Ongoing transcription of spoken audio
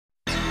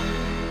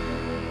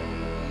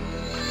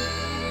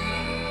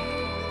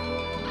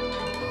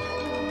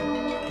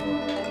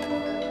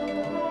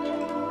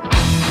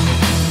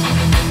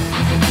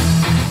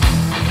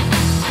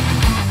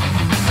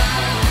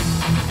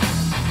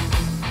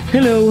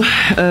Hello,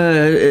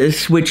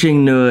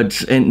 switching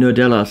nerds and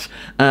nerdellas.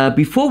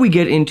 Before we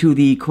get into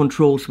the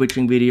control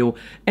switching video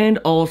and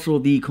also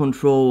the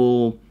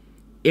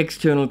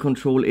external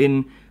control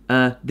in,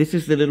 this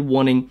is the little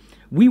warning.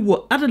 We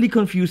were utterly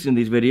confused in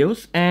these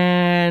videos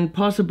and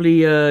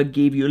possibly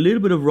gave you a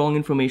little bit of wrong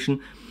information.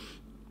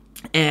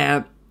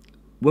 When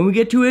we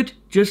get to it,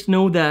 just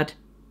know that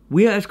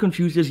we are as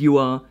confused as you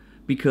are,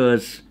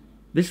 because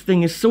this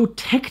thing is so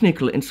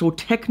technical and so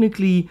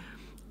technically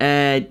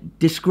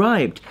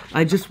described.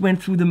 I just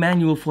went through the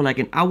manual for like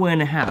an hour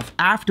and a half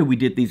after we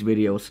did these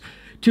videos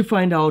to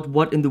find out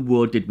what in the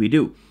world did we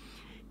do.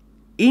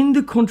 In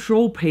the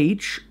control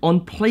page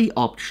on play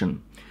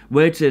option,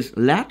 where it says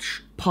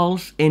latch,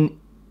 pulse and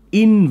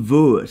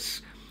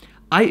inverse,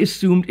 I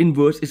assumed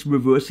inverse is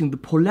reversing the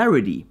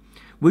polarity,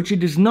 which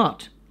it is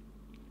not.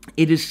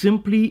 It is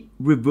simply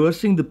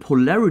reversing the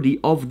polarity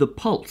of the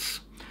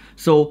pulse.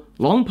 So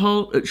long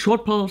pulse,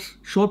 short pulse,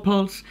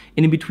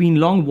 and in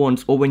between long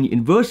ones, or when you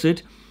inverse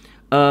it,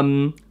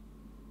 long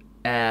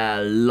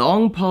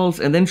pulse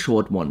and then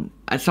short one,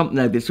 something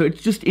like this. So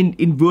it's just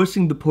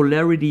inversing the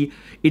polarity.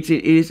 It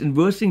is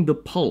inversing the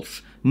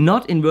pulse,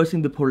 not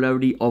inversing the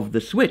polarity of the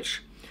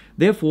switch.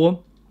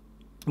 Therefore,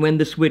 when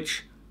the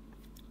switch,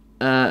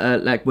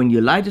 like when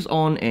your light is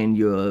on and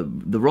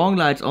the wrong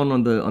light's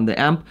on the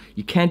amp,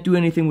 you can't do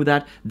anything with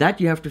that.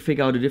 That you have to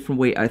figure out a different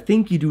way. I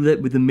think you do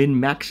that with the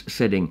min-max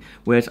setting,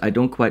 whereas I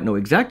don't quite know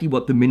exactly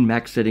what the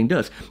min-max setting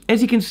does.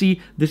 As you can see,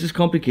 this is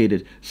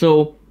complicated.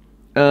 So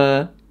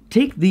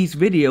take these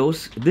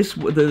videos,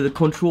 the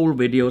control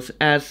videos,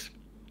 as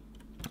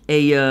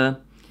a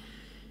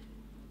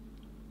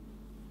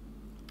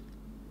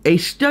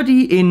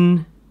study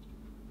in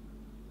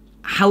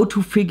how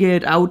to figure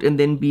it out and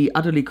then be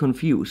utterly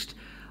confused.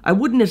 I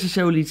wouldn't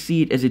necessarily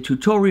see it as a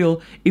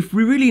tutorial. If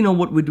we really know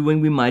what we're doing,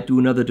 we might do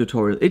another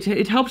tutorial.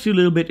 It helps you a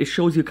little bit, it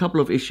shows you a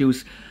couple of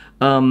issues,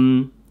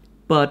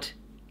 but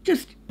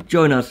just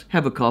join us,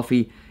 have a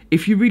coffee.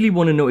 If you really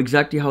want to know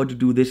exactly how to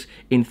do this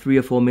in 3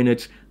 or 4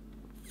 minutes,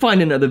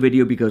 find another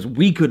video, because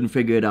we couldn't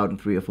figure it out in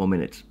 3 or 4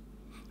 minutes.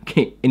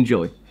 Okay,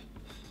 enjoy.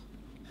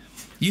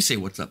 You say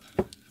what's up.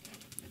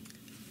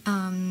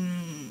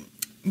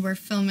 We're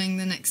filming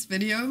the next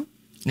video.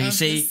 You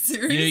say,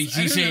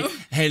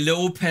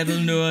 hello pedal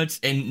nerds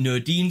and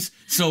nerdines,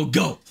 so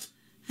go!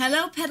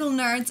 Hello pedal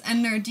nerds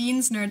and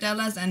nerdines,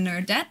 nerdellas and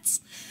nerdettes.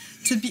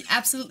 To be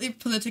absolutely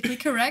politically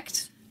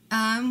correct,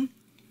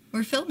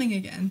 we're filming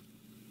again.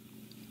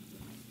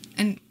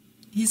 And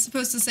he's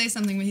supposed to say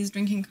something when he's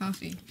drinking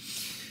coffee.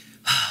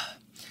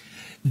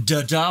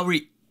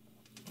 Dadari.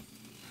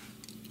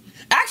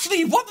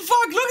 Actually, what the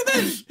fuck? Look at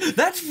this!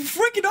 That's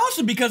freaking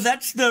awesome, because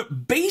that's the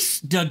base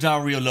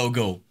Daddario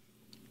logo.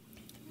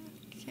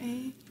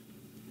 Okay.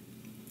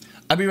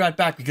 I'll be right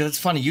back, because it's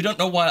funny. You don't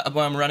know why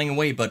I'm running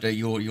away, but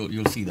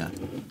you'll see that.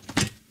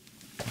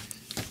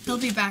 He'll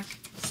be back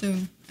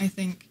soon, I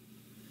think.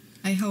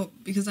 I hope,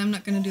 because I'm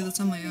not going to do this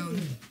on my own.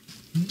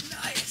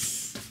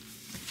 Nice.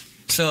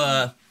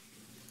 So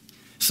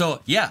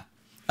yeah.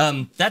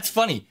 That's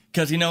funny,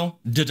 because, you know,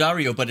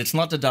 Daddario, but it's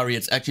not Daddario,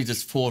 it's actually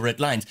just 4 red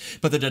lines.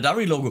 But the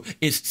Daddario logo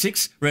is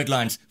 6 red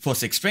lines for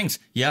 6 strings.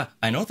 Yeah,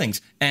 I know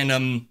things. And,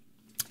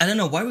 I don't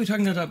know, why are we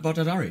talking about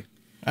Daddario?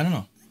 I don't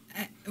know.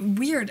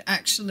 Weird,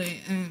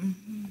 actually.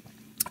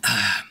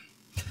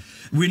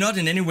 We're not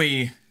in any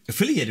way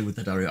affiliated with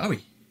Daddario, are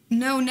we?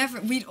 No, never.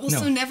 We'd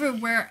also never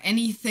wear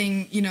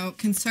anything, you know,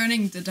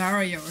 concerning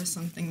Daddario or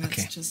something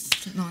that's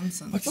just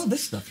nonsense. What's all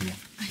this stuff here?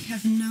 I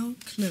have no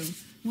clue.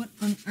 What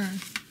on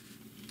earth?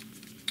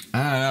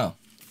 I don't know.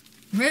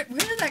 Where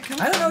did that come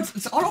from? I don't know,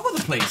 it's all over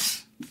the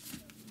place.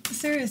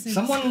 Seriously.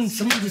 Someone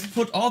just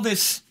put all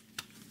this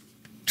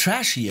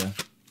trash here.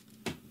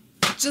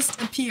 It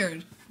just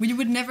appeared. We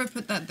would never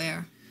put that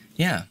there.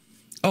 Yeah.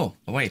 Oh,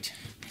 wait.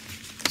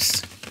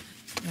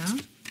 Yeah?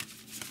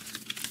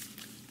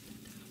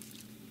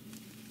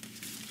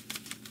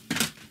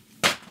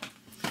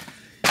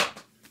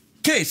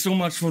 Okay, so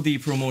much for the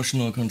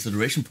promotional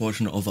consideration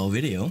portion of our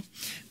video,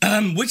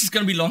 which is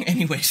gonna be long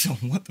anyway, so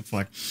what the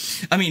fuck?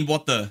 I mean,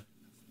 what the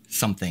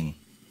something.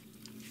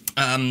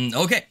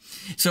 Okay,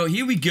 so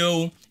here we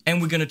go,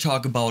 and we're gonna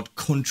talk about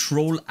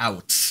control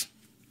outs.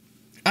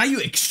 Are you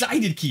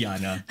excited,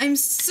 Kiana? I'm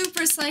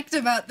super psyched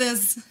about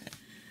this.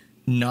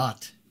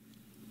 Not.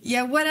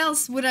 Yeah, what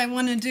else would I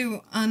want to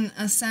do on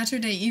a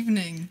Saturday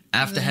evening?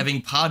 After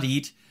having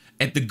partied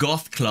at the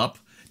goth club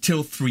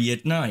till 3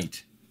 at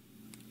night.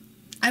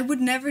 I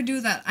would never do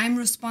that. I'm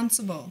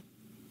responsible.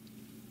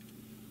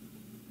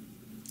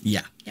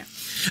 Yeah. Yeah.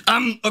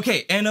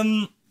 Okay,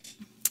 and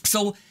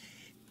so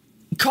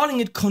calling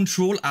it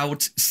control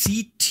out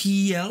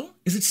CTL.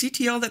 Is it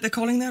CTL that they're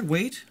calling that?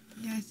 Wait.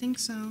 Yeah, I think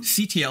so.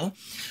 CTL.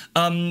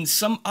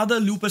 Some other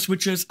looper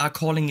switches are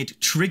calling it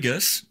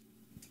triggers.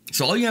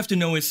 So all you have to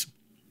know is,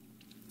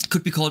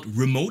 could be called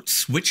remote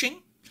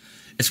switching.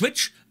 A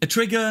switch, a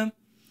trigger,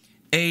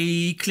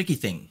 a clicky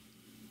thing.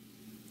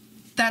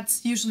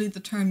 That's usually the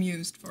term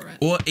used for it.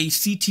 Or a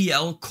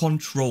CTL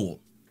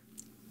control.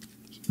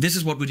 This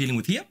is what we're dealing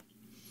with here.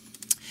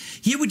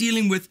 Here we're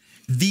dealing with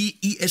the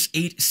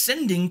ES-8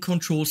 sending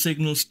control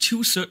signals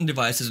to certain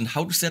devices and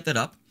how to set that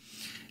up.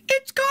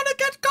 It's gonna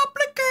get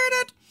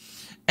complicated.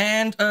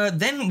 And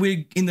then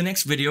we, in the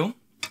next video,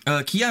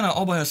 Kiana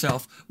all by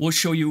herself will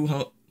show you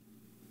how,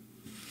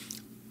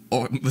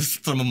 or with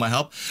some of my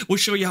help, will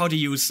show you how to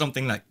use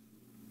something like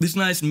this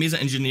nice Mesa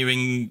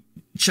Engineering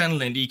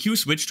channel and EQ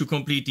switch to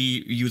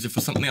completely use it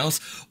for something else,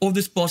 or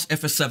this Boss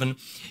FS7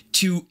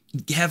 to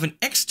have an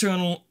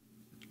external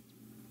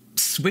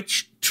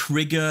switch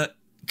trigger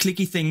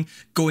clicky thing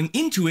going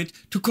into it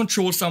to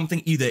control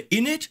something either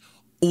in it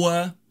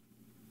or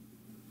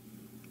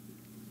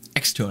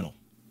external.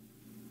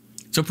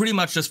 So pretty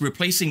much just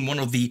replacing one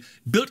of the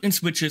built-in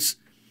switches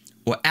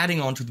or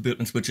adding on to the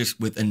built-in switches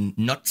with a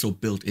not so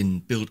built-in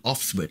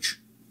built-off switch.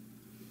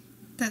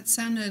 That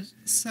sounded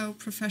so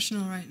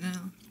professional right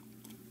now.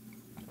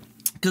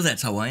 Because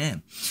that's how I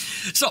am.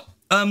 So,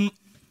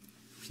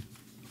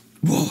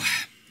 whoa.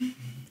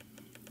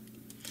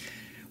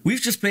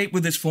 We've just played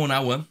with this for an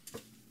hour.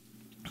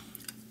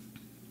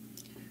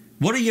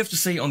 What do you have to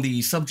say on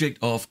the subject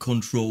of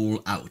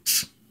control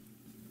outs?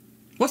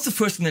 What's the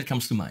first thing that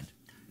comes to mind?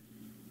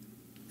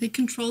 They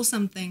control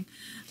something.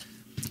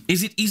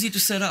 Is it easy to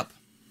set up?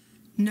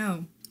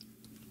 No.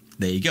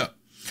 There you go.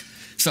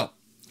 So,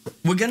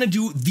 we're gonna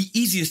do the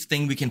easiest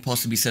thing we can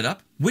possibly set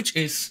up, which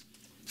is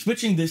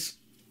switching this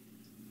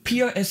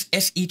PRS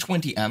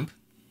SE20 amp,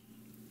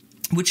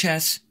 which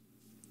has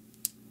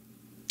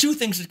two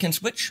things it can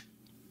switch,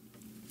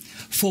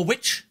 for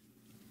which,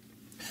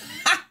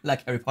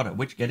 like Harry Potter,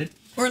 which, get it?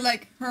 Or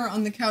like her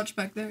on the couch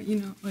back there, you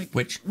know, like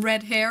which?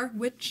 Red hair,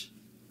 which?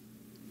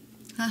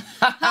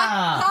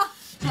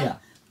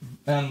 Yeah.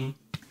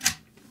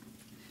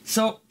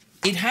 So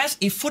it has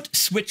a foot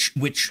switch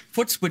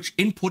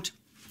input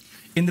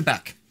in the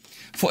back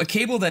for a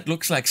cable that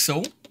looks like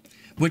so,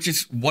 which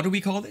is, what do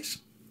we call this?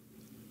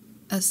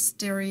 A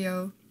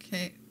stereo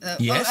cable.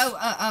 Yes.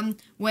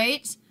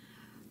 Wait.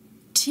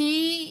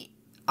 TRS.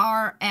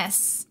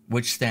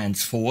 Which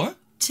stands for?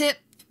 Tip,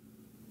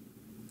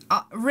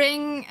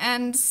 ring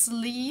and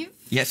sleeve.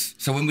 Yes.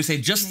 So when we say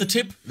just the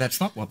tip,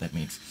 that's not what that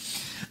means.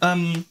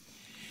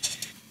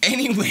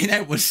 Anyway,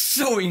 that was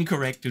so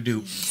incorrect to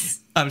do.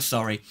 I'm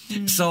sorry.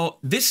 So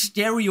this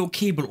stereo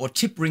cable or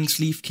tip ring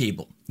sleeve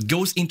cable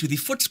goes into the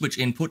foot switch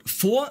input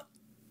for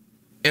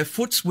a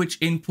foot switch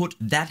input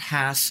that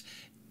has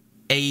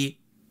a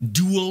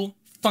dual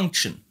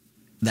function.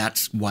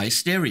 That's why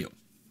stereo.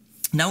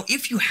 Now,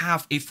 if you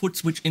have a foot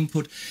switch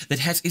input that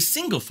has a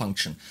single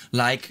function,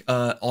 like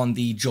on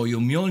the Joyo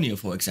Mjolnir,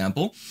 for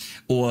example,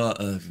 or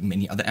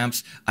many other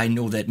amps, I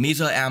know that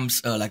Mesa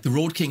amps, like the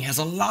Road King, has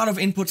a lot of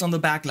inputs on the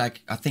back,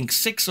 like I think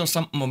 6 or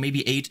something, or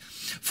maybe 8,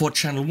 for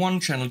channel 1,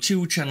 channel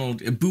 2, channel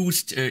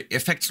boost,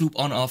 effects loop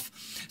on off.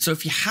 So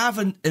if you have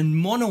a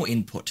mono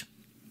input,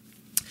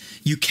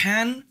 you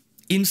can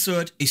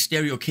insert a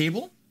stereo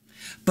cable,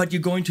 but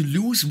you're going to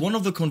lose one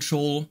of the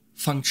control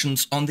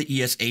functions on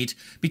the ES-8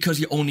 because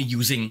you're only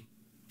using,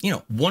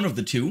 one of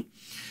the two.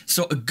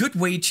 So a good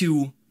way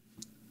to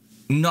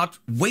not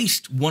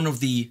waste one of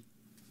the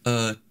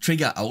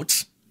trigger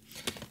outs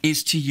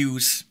is to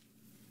use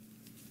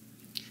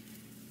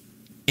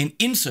an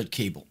insert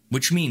cable,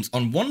 which means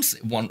on one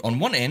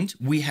end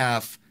we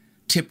have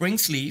tip ring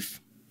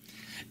sleeve,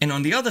 and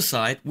on the other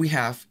side we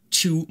have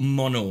 2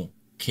 mono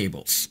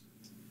cables.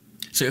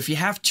 So if you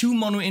have 2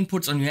 mono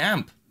inputs on your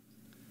amp,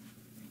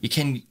 you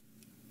can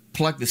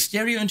plug the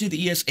stereo into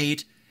the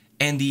ES-8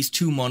 and these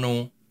 2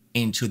 mono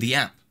into the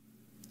amp.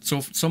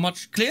 So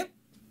much clear?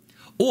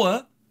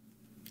 Or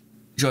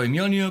Joyo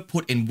Mjolnir,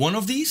 put in one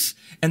of these,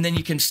 and then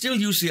you can still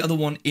use the other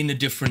one in a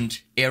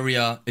different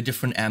area, a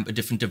different amp, a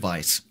different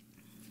device.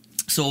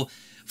 So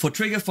for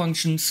trigger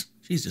functions,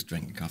 she's just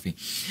drinking coffee,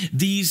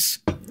 these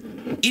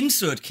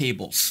insert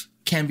cables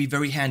can be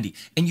very handy,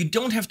 and you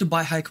don't have to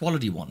buy high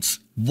quality ones.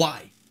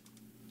 Why?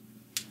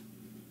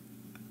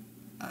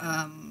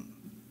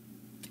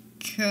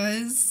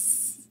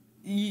 Because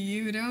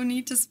you don't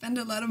need to spend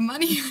a lot of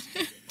money on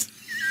it.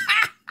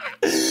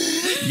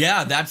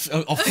 Yeah, that's,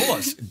 of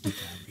course.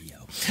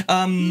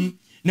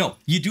 No,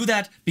 you do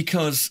that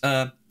because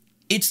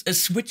it's a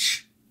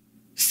switch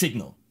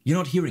signal. You're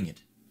not hearing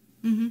it.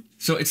 Mm-hmm.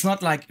 So it's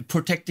not like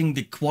protecting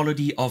the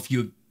quality of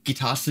your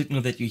guitar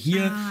signal that you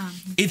hear.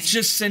 Okay. It's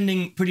just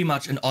sending pretty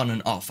much an on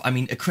and off. I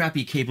mean, a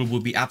crappy cable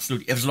will be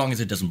absolutely, as long as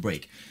it doesn't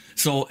break.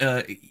 So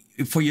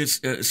for your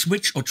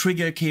switch or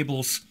trigger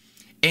cables,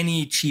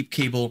 any cheap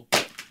cable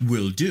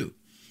will do.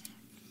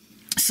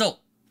 So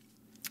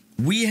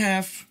we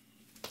have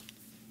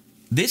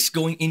this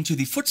going into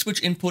the foot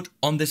switch input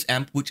on this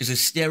amp, which is a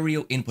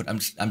stereo input.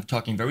 I'm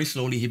talking very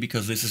slowly here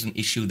because this is an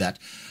issue that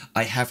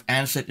I have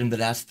answered in the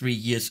last 3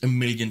 years a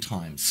million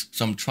times.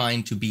 So I'm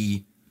trying to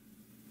be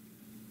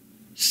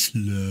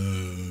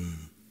slow.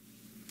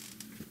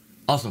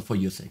 Also for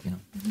your sake,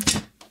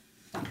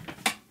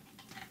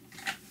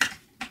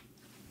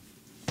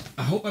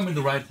 I hope I'm in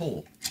the right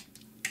hole.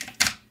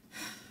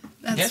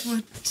 That's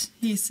what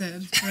he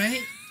said,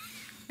 right?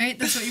 Right?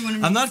 That's what you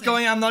wanted me to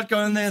say. I'm not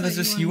going there. This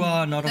is, you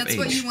are not of age. That's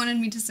what you wanted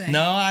me to say.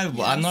 No,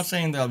 I'm not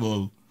saying that.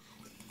 Well,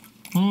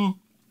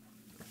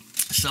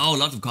 So,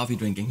 lots of coffee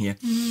drinking here.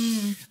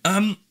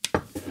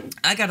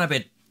 I got up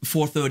at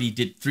 4:30,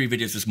 did 3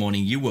 videos this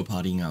morning. You were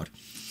partying out.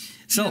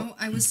 So, No,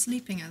 I was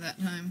sleeping at that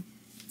time.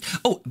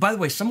 oh, by the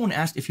way, someone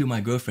asked if you're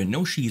my girlfriend.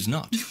 No, she is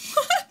not.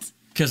 What?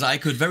 Because I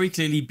could very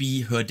clearly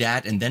be her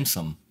dad and then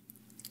some.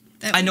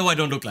 I know I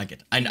don't look like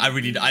it. I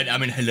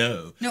mean,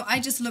 hello. No, I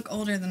just look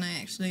older than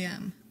I actually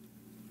am.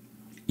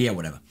 Yeah,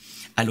 whatever.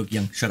 I look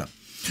young. Shut up.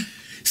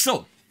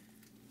 So,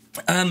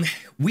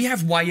 we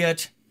have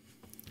wired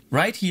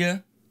right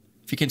here,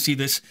 if you can see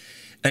this,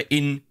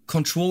 in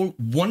control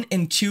 1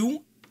 and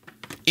 2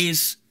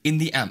 is in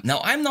the amp. Now,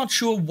 I'm not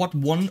sure what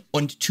 1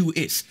 and 2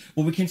 is.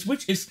 What we can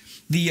switch is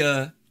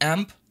the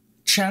amp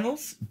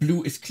channels.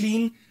 Blue is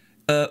clean,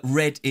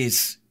 red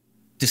is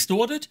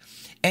distorted,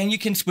 and you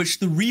can switch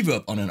the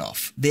reverb on and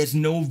off. There's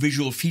no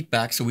visual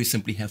feedback, so we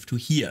simply have to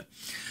hear.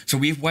 So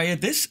we've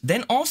wired this.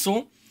 Then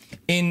also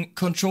in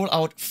control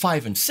out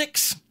 5 and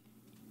 6,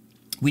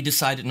 we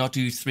decided not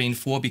to use 3 and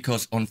 4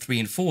 because on 3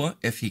 and 4,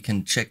 if you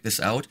can check this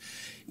out,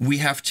 we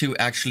have to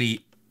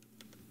actually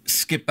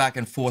skip back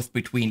and forth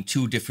between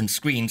 2 different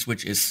screens,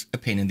 which is a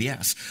pain in the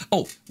ass.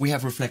 Oh, we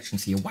have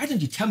reflections here. Why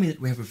didn't you tell me that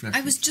we have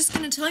reflections? I was just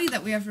going to tell you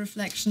that we have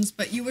reflections,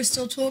 but you were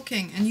still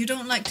talking, and you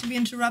don't like to be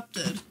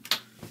interrupted.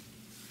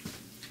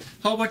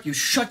 How about you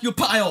shut your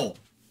pile?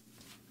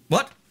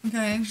 What?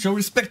 Okay. Show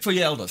respect for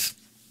your elders.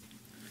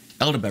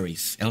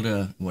 Elderberries. What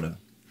are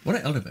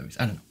elderberries?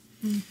 I don't know.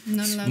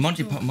 Not allowed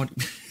Monty. to talk.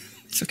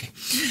 It's okay.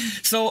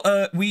 So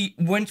we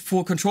went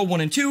for control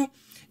 1 and 2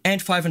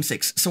 and 5 and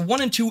 6. So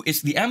 1 and 2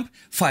 is the amp.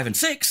 5 and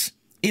 6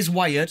 is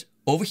wired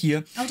over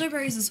here.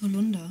 Elderberries is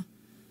Holunder.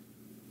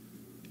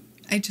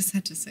 I just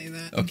had to say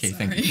that. Okay, I'm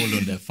thank you. sorry.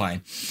 Hold on there.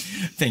 Fine.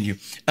 Thank you.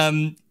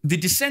 The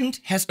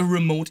Descent has a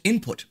remote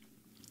input.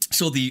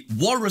 So the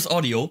Walrus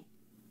Audio,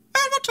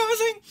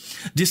 advertising,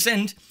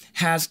 Descent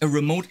has a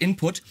remote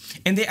input,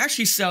 and they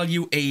actually sell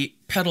you a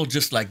pedal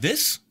just like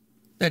this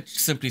that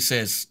simply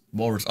says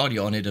Walrus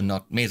Audio on it and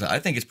not Mesa. I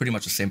think it's pretty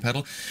much the same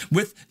pedal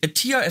with a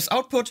TRS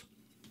output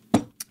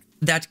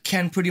that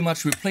can pretty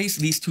much replace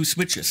these 2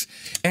 switches.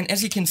 And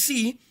as you can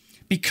see,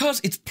 because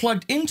it's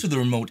plugged into the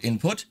remote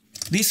input,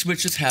 these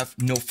switches have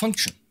no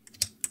function.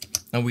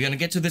 Now we're going to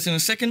get to this in a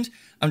second.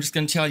 I'm just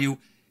going to tell you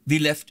the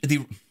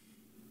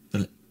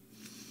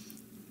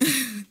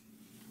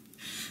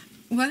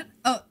What?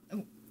 Oh,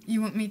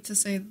 you want me to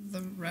say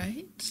the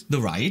right? The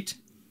right.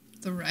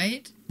 The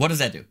right? What does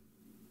that do?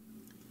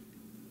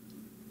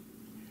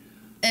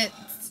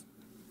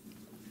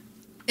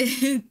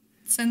 It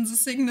sends a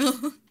signal.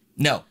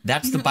 No,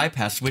 that's the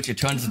bypass switch. It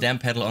turns the damn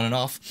pedal on and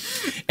off.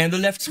 And the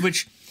left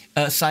switch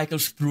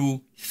cycles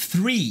through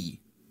 3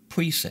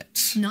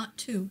 presets. Not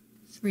 2,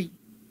 3.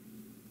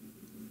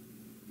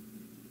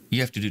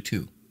 You have to do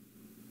 2.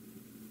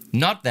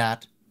 Not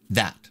that.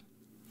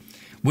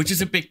 Which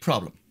is a big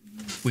problem.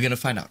 We're going to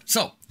find out.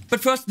 So,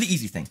 but first, the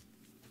easy thing.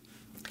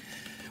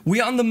 We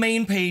are on the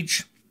main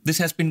page. This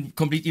has been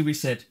completely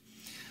reset.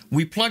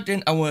 We plugged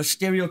in our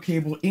stereo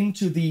cable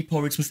into the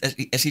Polarity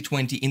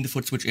SE20 in the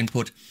foot switch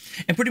input.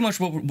 And pretty much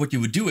what you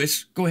would do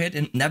is go ahead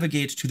and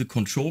navigate to the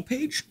control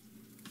page.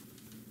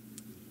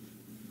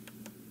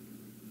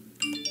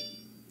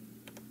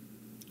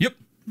 Yep.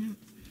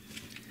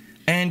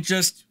 And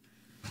just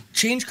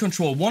change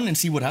control 1 and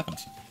see what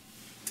happens.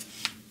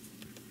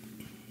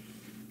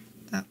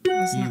 That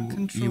was not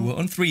control. You were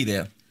on 3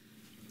 there.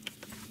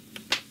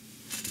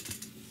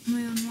 Am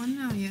I on 1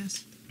 now?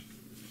 Yes.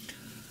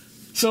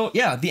 So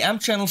yeah, the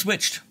amp channel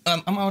switched.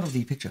 I'm out of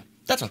the picture.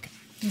 That's okay.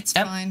 It's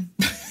fine.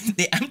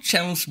 The amp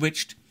channel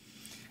switched.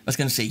 I was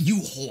gonna say you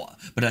whore,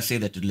 but I say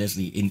that to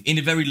Leslie in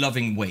a very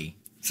loving way.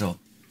 So,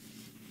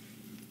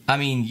 I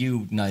mean,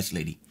 you nice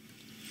lady.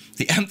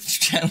 The amp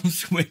channel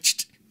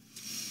switched.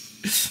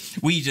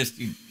 We just,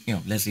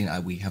 Leslie and I,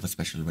 we have a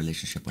special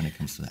relationship when it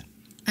comes to that.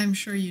 I'm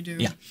sure you do.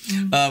 Yeah.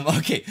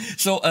 Okay.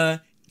 So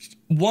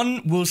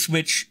 1 will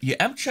switch your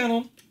amp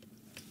channel,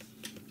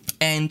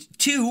 and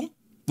 2,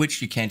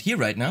 which you can't hear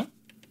right now,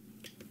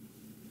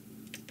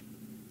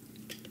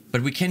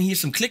 but we can hear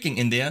some clicking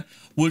in there,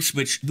 will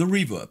switch the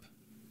reverb.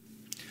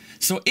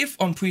 So if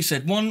on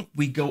preset 1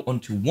 we go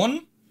onto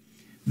 1,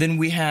 then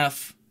we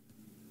have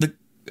the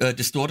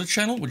distorted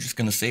channel. We're just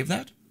gonna save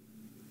that.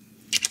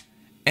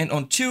 And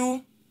on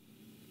 2,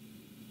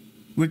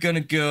 we're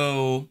gonna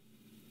go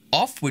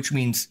off, which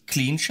means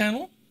clean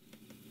channel.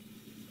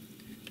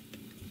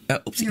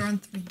 Oopsie. You're on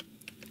 3.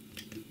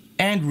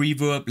 And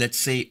reverb, let's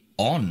say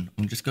on.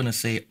 I'm just gonna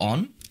say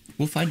on.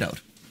 We'll find out.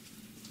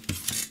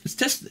 Let's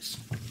test this.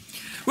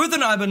 With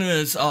an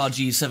Ibanez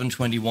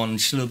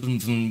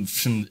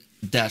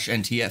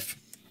RG721-NTF.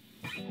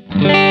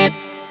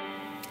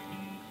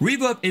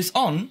 Reverb is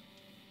on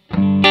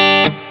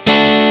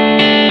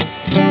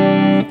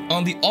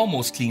the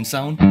almost clean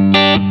sound.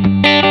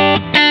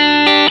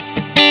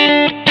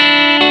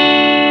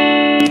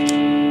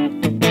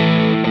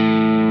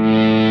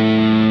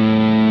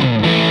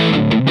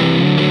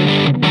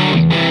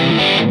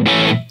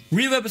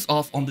 Reverb is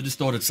off on the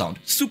distorted sound.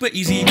 Super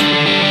easy.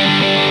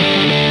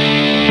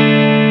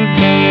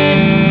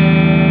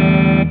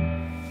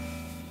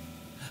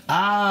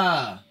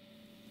 Ah!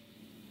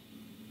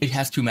 It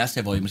has 2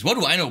 master volumes. What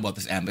do I know about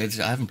this amp? I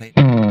haven't played.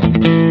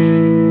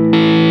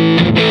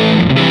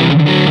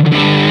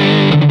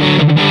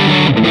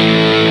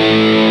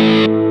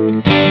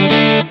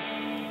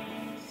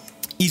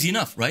 Easy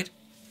enough, right?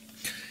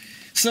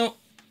 So,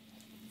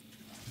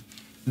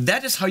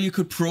 that is how you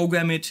could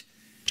program it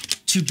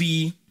to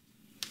be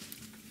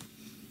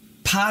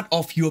part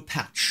of your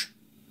patch.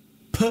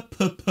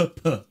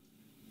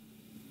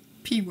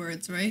 P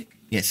words, right?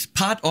 Yes,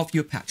 part of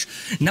your patch.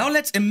 Now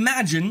let's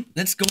imagine,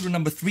 let's go to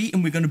number 3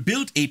 and we're going to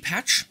build a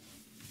patch.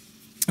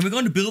 And we're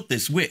going to build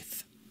this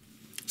with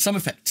some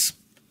effects.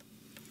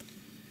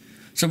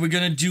 So we're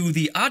going to do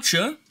the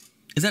archer.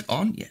 Is that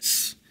on?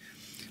 Yes.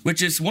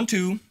 Which is 1,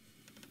 2.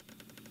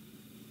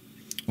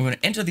 We're going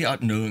to enter the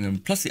archer. No, we're going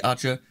to plus the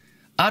archer.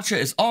 Archer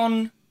is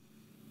on.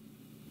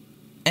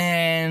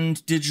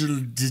 And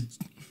digital.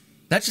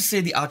 Let's just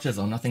say the archer is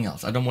on, nothing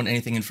else. I don't want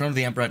anything in front of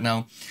the amp right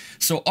now.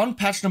 So on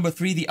patch number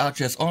 3, the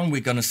archer is on.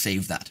 We're going to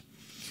save that.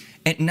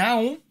 And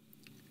now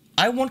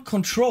I want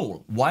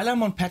control, while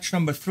I'm on patch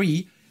number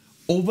 3,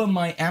 over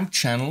my amp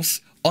channels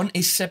on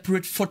a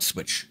separate foot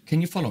switch. Can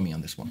you follow me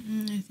on this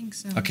one? I think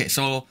so. Okay,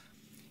 so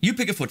you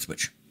pick a foot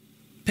switch.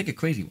 Pick a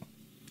crazy one.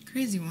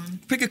 Crazy one.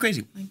 Pick a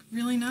crazy one. Like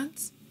really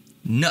nuts?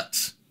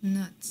 Nuts.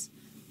 Nuts.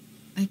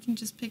 I can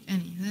just pick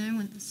any. Then I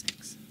want the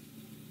 6.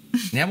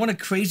 Now I want a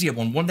crazier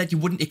one that you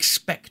wouldn't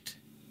expect.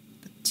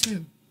 The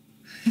 2.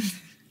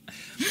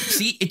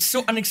 See, it's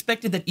so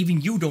unexpected that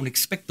even you don't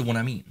expect the one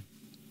I mean.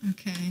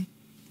 Okay.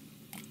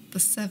 The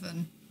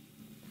 7.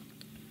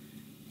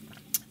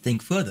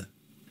 Think further.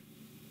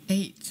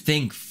 8.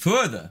 Think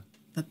further.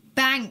 The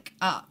bank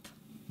up.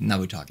 Now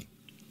we're talking.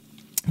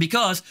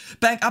 Because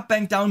bank up,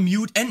 bank down,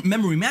 mute, and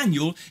memory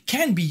manual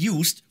can be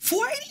used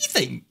for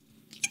anything.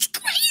 It's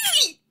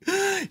crazy.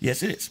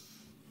 Yes, it is.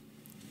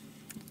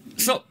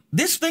 So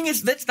this thing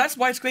is, that's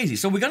why it's crazy.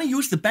 So we're going to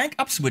use the bank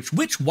up switch,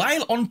 which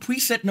while on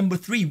preset number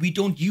 3, we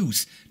don't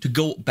use to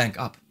go bank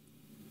up.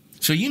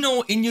 So you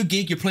know in your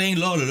gig, you're playing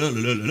la la la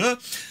la la la.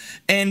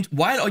 And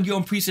while you're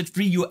on preset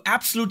 3, you're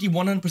absolutely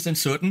 100%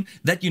 certain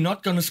that you're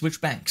not going to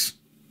switch banks.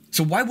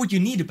 So why would you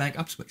need a bank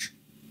up switch?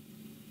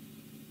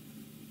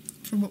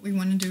 For what we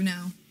want to do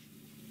now.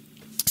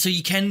 So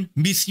you can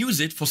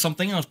misuse it for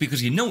something else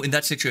because you know in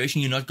that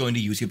situation you're not going to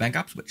use your bank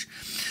up switch.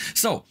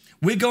 So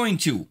we're going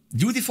to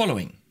do the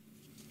following.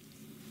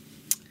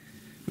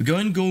 We're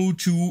going to go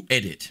to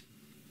edit.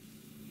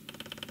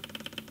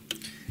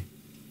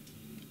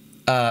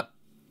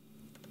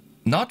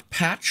 Not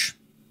patch.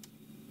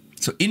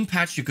 So in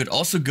patch you could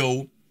also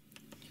go,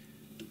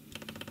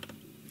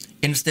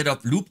 instead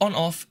of loop on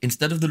off,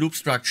 instead of the loop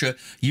structure,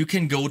 you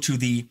can go to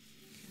the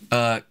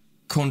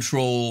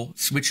control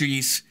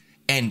switches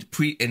and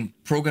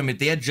program it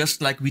there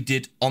just like we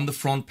did on the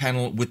front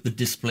panel with the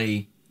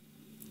display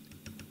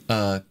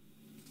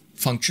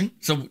function.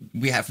 So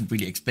we haven't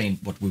really explained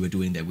what we were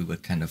doing there. We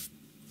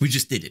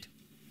just did it.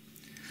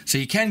 So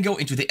you can go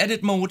into the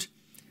edit mode,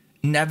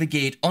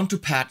 navigate onto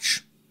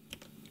patch,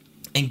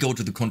 and go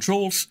to the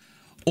controls,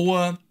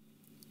 or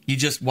you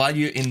just, while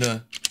you're in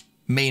the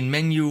main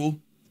menu,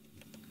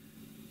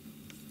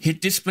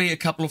 hit display a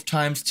couple of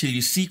times till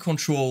you see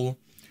control,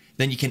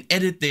 then you can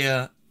edit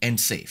there and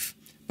save.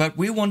 But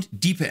we want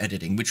deeper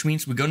editing, which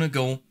means we're gonna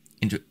go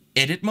into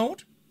edit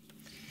mode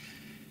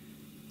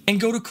and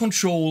go to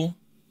control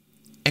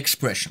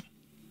expression.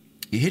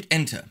 You hit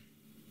enter.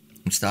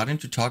 I'm starting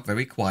to talk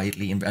very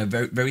quietly and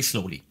very, very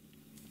slowly.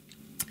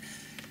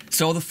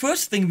 So the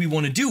first thing we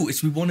want to do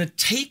is we want to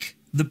take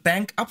the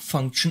bank up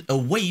function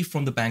away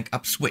from the bank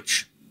up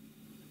switch.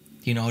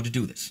 Do you know how to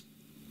do this?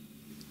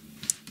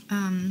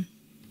 Find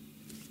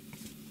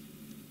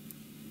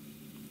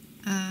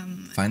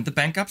the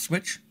bank up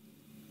switch.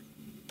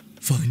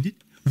 Find it.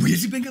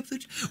 Where's the bank up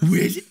switch?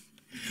 Where is it?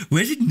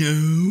 Where is it?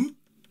 No.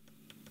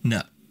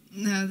 No.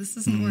 No, this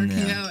isn't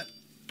working out.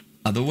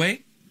 Other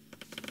way.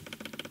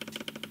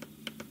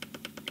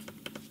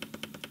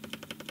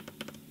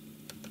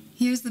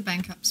 Here's the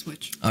bank up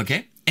switch.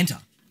 Okay, enter.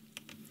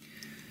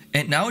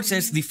 And now it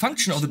says the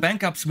function of the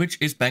bank up switch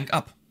is bank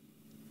up.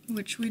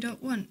 Which we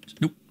don't want.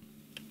 Nope.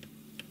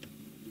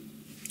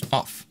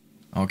 Off.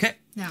 Okay.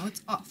 Now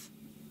it's off.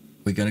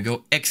 We're gonna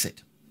go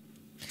exit.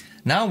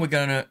 Now we're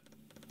gonna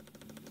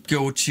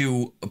go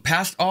to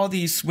past all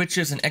these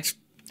switches and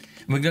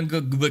we're gonna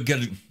go.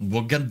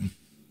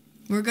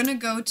 We're gonna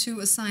go to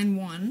assign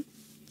 1.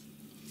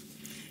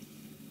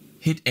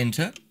 Hit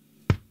enter.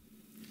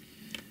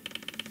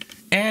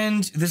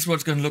 And this is what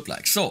it's gonna look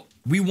like. So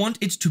we want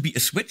it to be a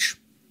switch.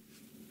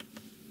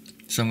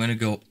 So I'm gonna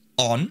go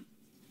on.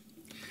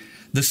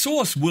 The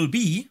source will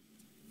be,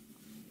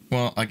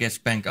 well, I guess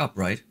bank up,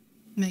 right?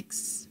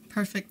 Makes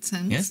perfect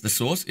sense. Yes, the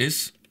source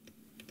is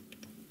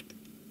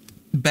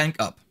bank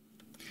up.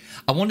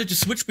 I wanted to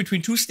switch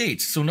between 2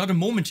 states, so not a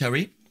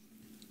momentary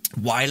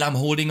while I'm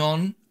holding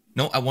on.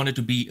 No, I want it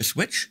to be a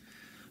switch.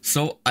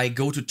 So I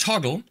go to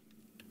toggle.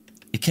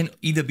 It can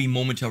either be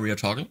momentary or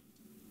toggle.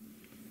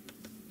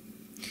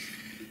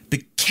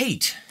 The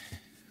Kate.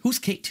 Who's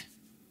Kate?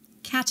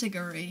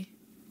 Category.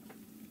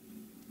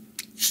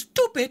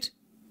 stupid.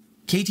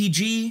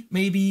 KTG,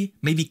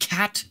 maybe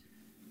cat.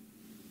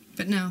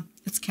 But no,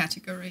 it's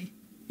category.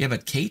 Yeah,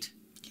 but Kate?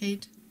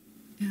 Kate.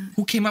 Yeah.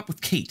 Who came up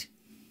with Kate?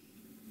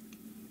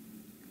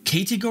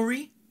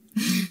 Category?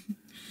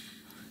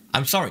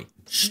 I'm sorry.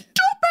 Stupid!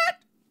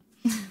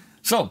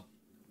 So,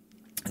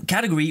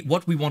 category,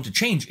 what we want to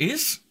change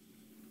is...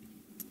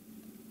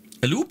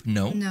 a loop?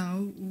 No.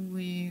 No,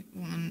 we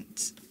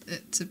want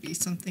it to be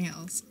something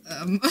else.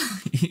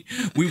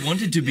 We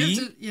want it to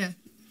be yeah.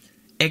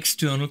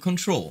 external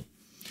control.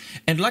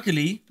 And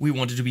luckily, we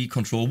want it to be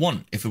control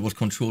 1. If it was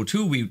control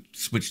 2, we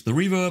switch the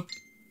reverb.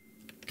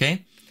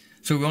 Okay?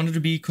 So we want it to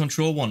be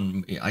control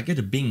 1. I get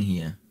a bing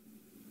here.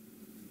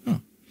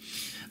 Oh.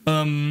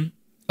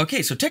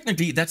 Okay, so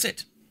technically, that's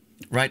it.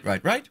 Right.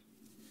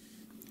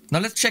 Now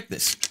let's check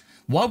this.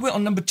 While we're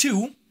on number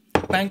 2,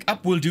 bank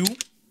up will do...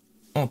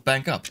 Oh,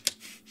 bank up.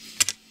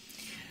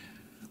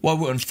 While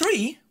we're on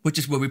 3, which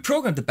is where we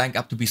programmed the bank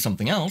up to be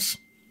something else,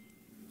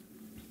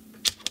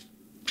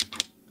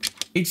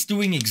 it's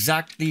doing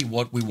exactly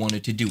what we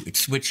wanted to do.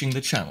 It's switching the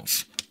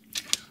channels.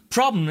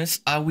 Problem is,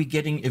 are we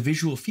getting a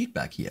visual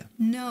feedback here?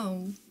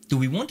 No. Do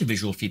we want a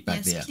visual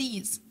feedback there? Yes,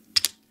 please.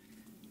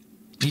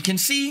 You can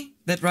see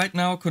that right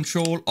now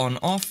control on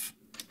off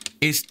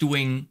is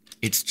doing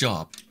its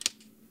job.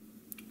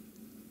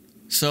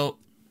 So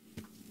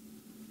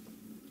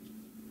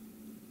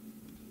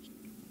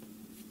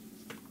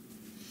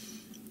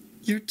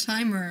your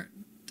timer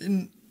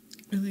didn't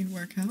really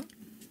work out.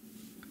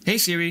 Hey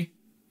Siri.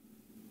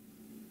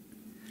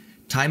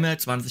 Timer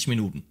 20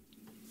 Minuten.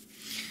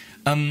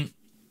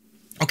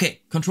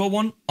 Okay, control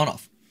 1 on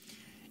off.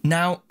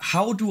 Now,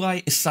 how do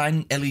I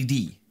assign an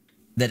LED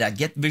that I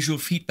get visual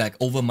feedback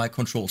over my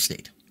control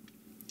state?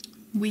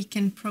 We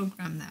can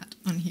program that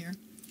on here.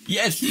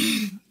 Yes,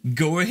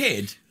 go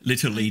ahead,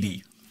 little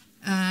lady.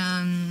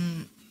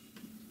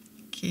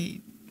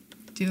 Okay,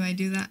 do I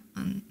do that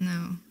on,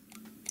 no.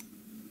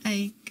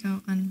 I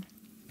go on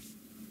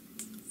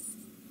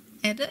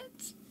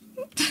edit,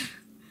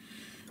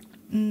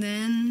 and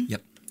then...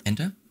 Yep,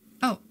 enter.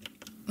 Oh,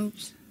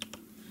 oops.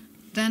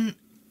 Then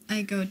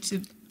I go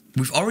to...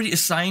 We've already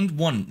assigned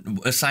one.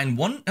 Assign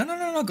 1?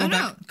 No, go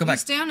back. Go back.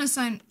 Stay on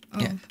assign... Oh,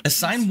 yeah.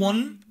 Assign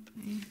 1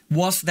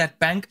 was that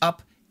bank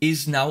up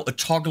is now a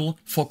toggle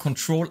for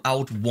control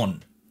out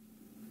 1.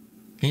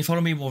 Can you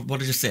follow me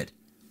what I just said?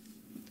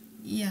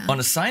 Yeah. On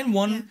assign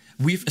 1,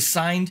 we've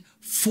assigned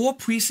for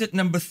preset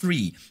number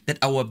 3 that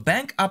our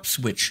bank up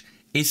switch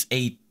is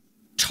a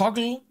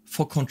toggle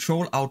for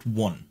control out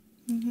 1.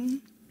 Mm-hmm.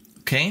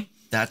 Okay?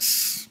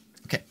 That's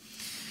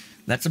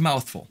a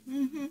mouthful.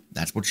 Mm-hmm.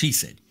 That's what she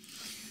said.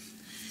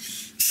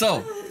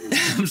 So,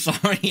 I'm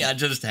sorry, I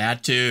just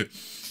had to.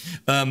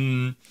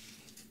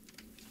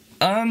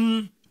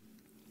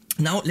 Now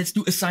let's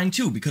do assign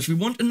 2 because we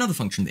want another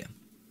function there.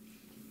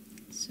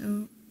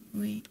 So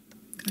we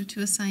go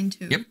to assign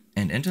 2. Yep,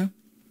 and enter.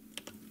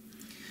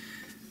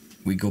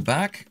 We go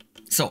back.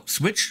 So,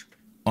 switch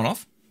on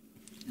off.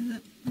 Is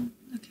it,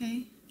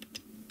 okay.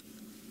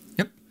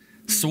 Yep.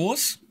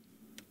 Source.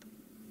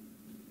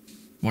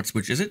 What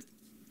switch is it?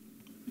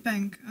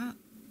 Bank up.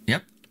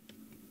 Yep.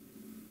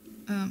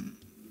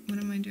 What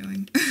am I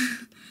doing?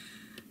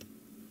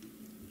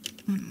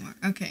 One more.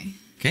 Okay.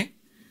 Okay.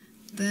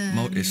 Then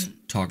Mode is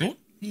toggle.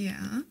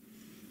 Yeah.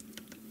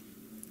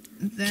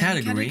 Then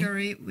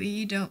Category.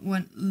 We don't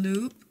want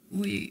loop.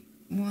 We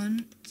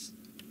want...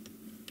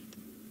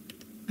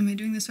 Am I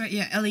doing this right?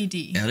 Yeah,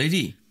 LED.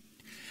 LED.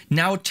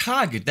 Now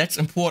target, that's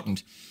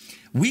important.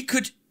 We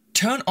could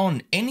turn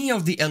on any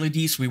of the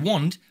LEDs we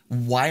want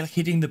while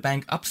hitting the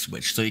bank up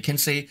switch. So you can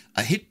say,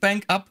 I hit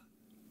bank up,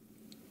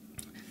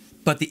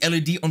 but the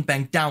LED on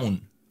bank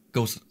down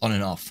goes on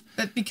and off.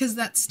 But because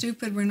that's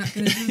stupid, we're not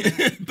going to do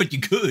that. But you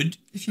could.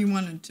 If you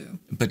wanted to.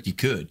 But you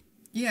could.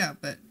 Yeah,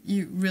 but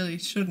you really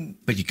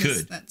shouldn't. But you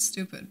could. That's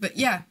stupid. But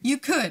yeah, you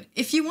could.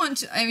 If you want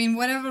to. I mean,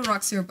 whatever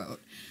rocks your boat.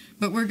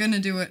 But we're going to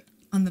do it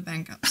on the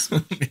bank ups.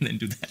 And then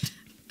do that.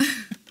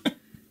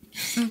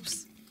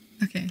 Oops.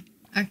 Okay.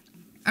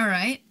 All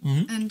right.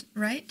 Mm-hmm. And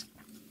right?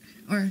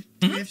 Or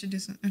do we have to do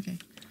something? Okay.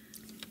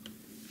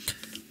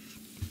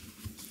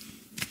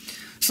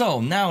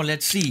 So now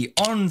let's see.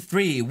 On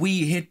 3,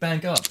 we hit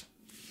bank up.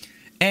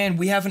 And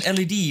we have an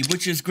LED,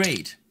 which is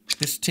great.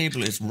 This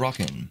table is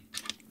rocking.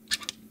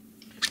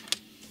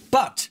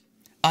 But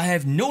I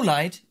have no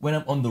light when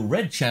I'm on the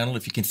red channel,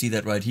 if you can see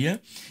that right here.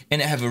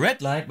 And I have a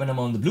red light when I'm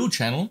on the blue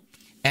channel.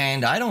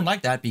 And I don't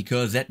like that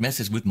because that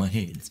messes with my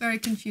head. It's very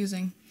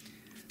confusing.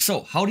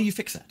 So how do you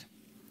fix that?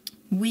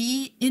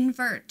 We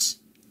invert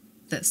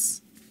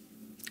this.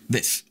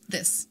 This.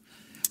 This.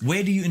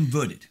 Where do you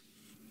invert it?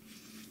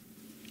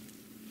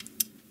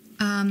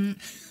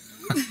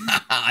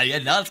 Yeah,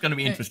 now it's going to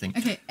be interesting.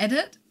 Okay,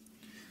 edit?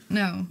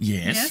 No.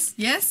 Yes. Yes,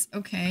 yes,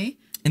 okay.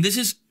 And this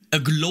is a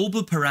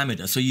global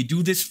parameter. So you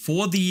do this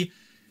for the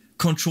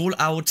control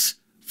outs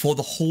for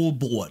the whole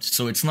board.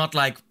 So it's not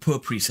like per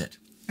preset.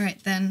 All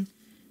right, then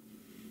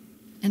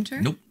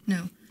enter? Nope.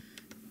 No.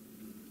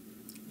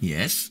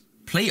 Yes.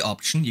 Play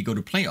option. You go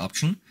to play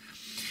option.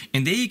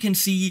 And there you can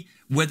see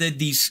whether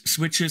these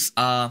switches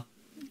are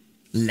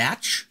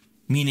latch,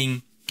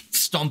 meaning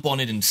stomp on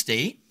it and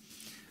stay.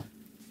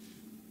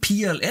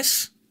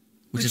 PLS,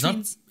 which is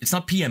means, it's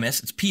not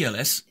PMS, it's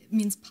PLS. It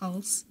means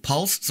pulse.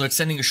 Pulse, so it's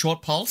sending a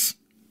short pulse.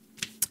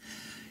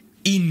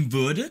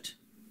 Inverted,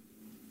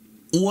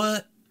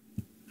 or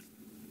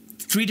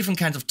 3 different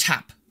kinds of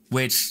tap,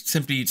 where it's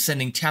simply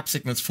sending tap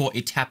signals for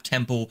a tap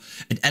tempo,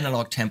 an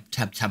analog tap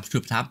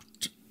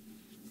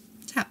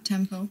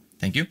tempo.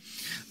 Thank you.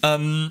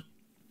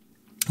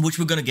 Which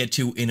we're gonna get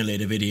to in a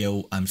later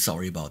video. I'm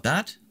sorry about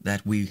that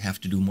we have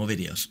to do more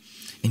videos.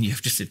 And you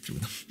have to sit through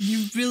them.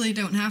 You really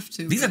don't have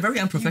to. These are very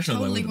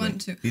unprofessional. You totally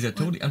want to. These are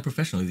totally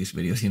unprofessional, these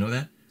videos, you know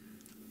that?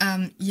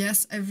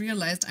 Yes, I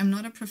realized I'm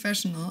not a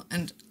professional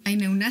and I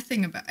knew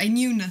nothing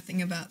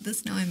about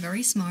this. Now I'm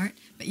very smart.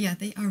 But yeah,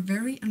 they are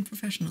very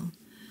unprofessional.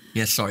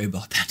 Yeah, sorry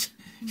about that.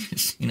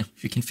 You know,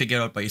 if you can figure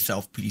it out by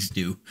yourself, please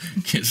do.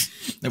 Because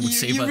that would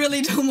save us. You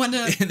really don't want to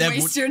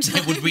waste your time.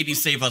 That would really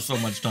save us so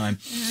much time.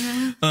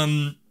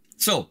 Yeah.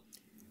 So,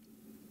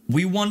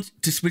 we want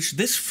to switch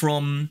this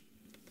from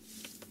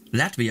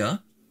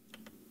Latvia.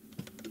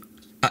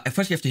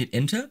 First you have to hit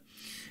enter.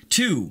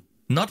 To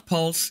not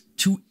pulse,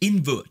 to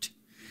invert.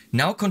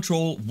 Now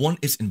control 1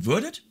 is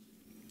inverted.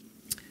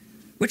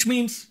 Which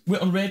means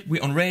we're on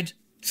red.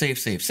 Save,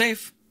 save,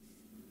 save.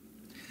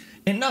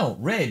 And now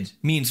red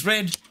means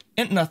red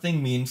and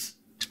nothing means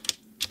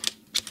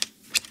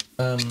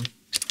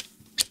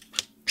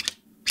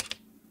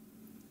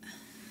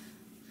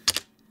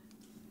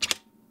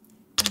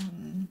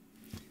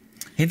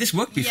Hey, this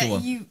worked before.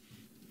 Yeah, you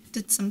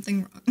did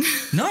something wrong.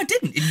 No, it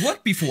didn't. It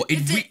worked before.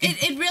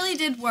 It really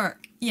did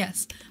work,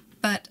 yes.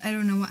 But I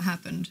don't know what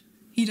happened.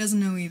 He doesn't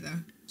know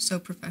either. So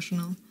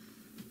professional.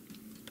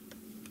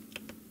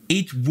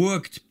 It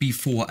worked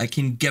before. I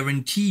can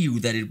guarantee you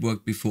that it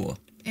worked before.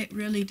 It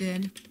really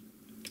did.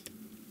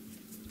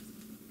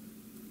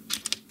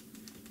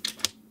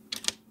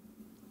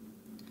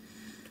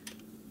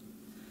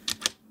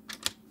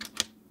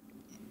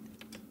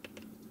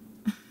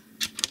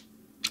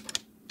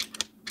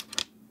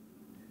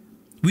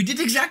 We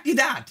did exactly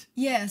that.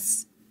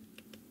 Yes.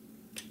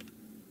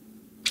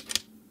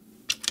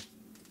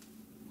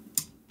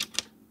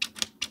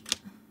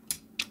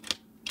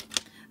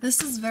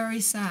 This is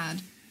very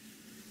sad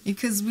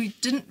because we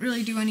didn't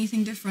really do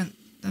anything different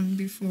than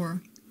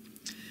before.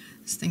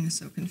 This thing is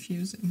so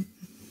confusing.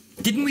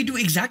 Didn't we do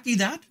exactly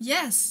that?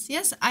 Yes,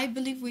 yes, I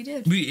believe we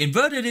did. We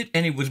inverted it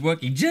and it was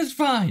working just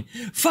fine.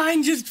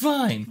 Fine, just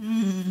fine.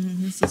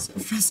 This is so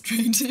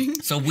frustrating.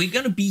 So we're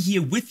gonna be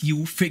here with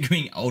you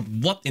figuring out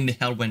what in the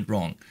hell went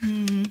wrong.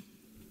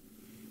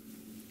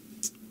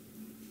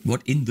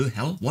 What in the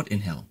hell? What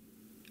in hell?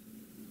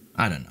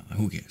 I don't know.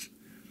 Who cares?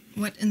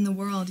 What in the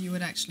world you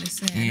would actually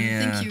say.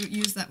 I don't think you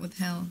use that with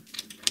hell.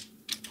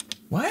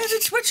 Why is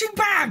it switching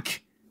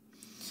back?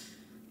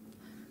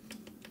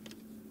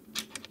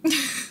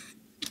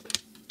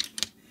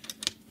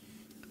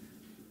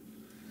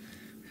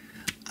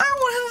 I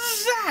don't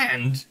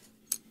understand.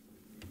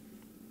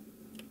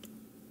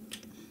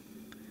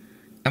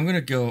 I'm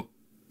gonna go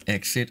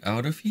exit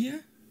out of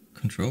here.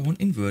 Control 1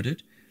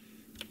 inverted.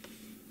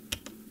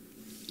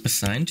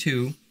 Assign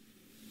 2.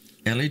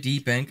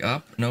 LED bank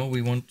up. No,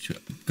 we want to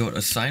go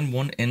assign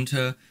 1,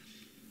 enter.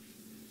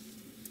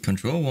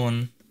 Control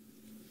 1.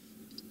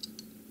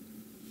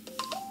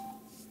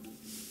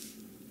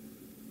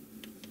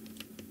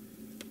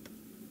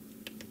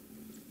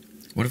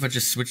 What if I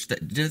just switch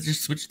that? Did I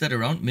just switch that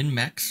around? Min,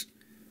 max?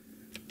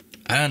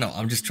 I don't know.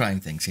 I'm just trying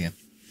things here.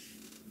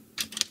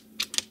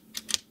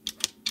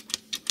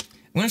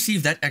 I want to see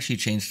if that actually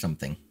changed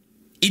something.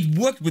 It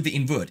worked with the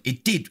invert.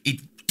 It did.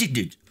 It did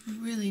it. It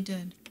really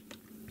did.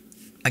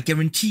 I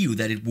guarantee you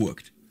that it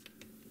worked.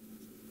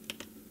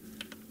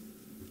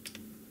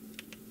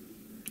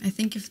 I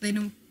think if they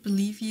don't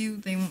believe you,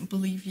 they won't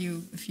believe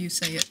you if you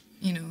say it,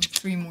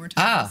 3 more times.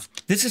 Ah,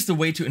 this is the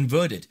way to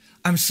invert it.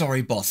 I'm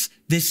sorry, boss.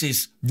 This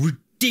is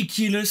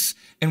ridiculous.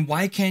 And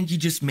why can't you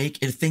just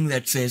make a thing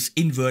that says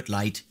invert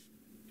light?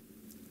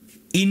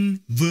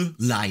 In the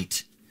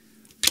light.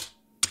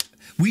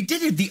 We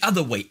did it the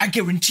other way. I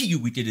guarantee you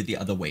we did it the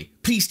other way.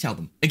 Please tell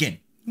them. Again.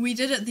 We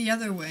did it the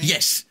other way.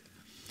 Yes.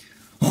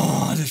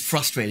 Oh, that's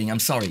frustrating. I'm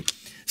sorry.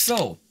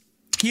 So,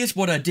 here's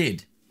what I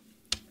did.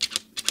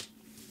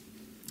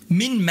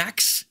 Min,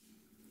 max.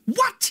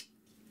 What?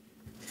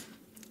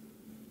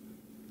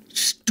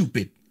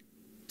 Stupid.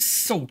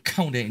 So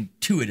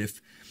counterintuitive.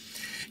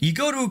 You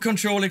go to a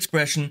control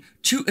expression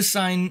to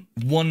assign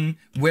 1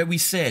 where we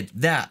said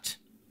that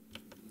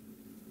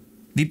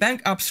the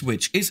bank up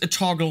switch is a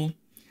toggle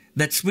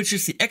that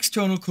switches the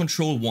external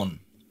control 1.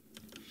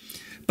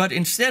 But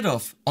instead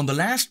of, on the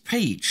last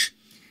page,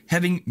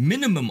 having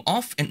minimum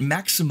off and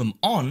maximum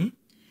on...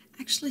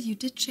 Actually, you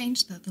did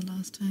change that the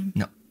last time.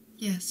 No.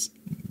 Yes.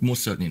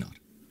 Most certainly not.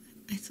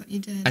 I thought you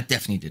did. I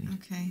definitely didn't.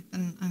 Okay,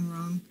 then I'm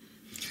wrong.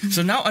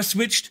 So now I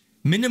switched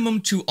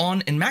minimum to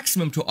on and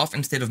maximum to off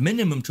instead of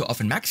minimum to off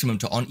and maximum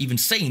to on. Even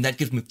saying that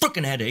gives me a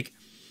freaking headache.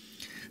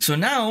 So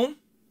now...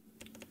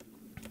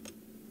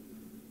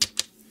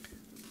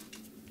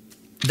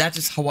 that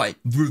is how I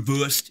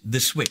reversed the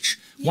switch.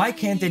 Why Yay,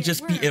 can't there it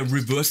just be a worked.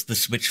 reverse the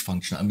switch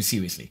function? I mean,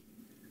 seriously.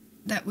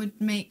 That would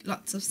make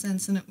lots of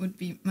sense and it would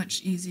be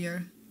much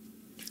easier.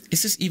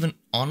 Is this even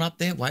on up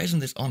there? Why isn't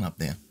this on up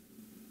there?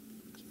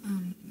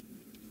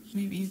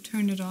 Maybe you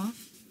turned it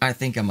off. I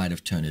think I might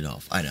have turned it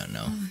off. I don't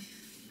know.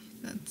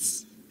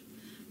 That's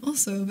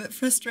also a bit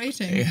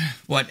frustrating. Yeah,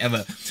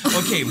 whatever.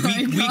 Okay, Oh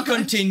my we God.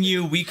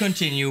 continue. We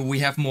continue. We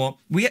have more.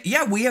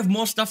 We have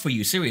more stuff for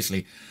you.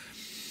 Seriously.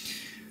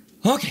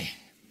 Okay,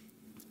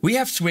 we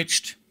have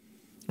switched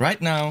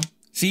right now.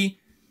 See,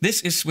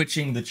 this is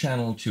switching the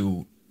channel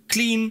to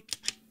clean.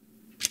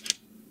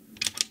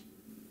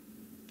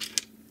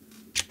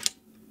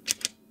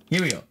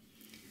 Here we go.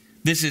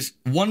 This is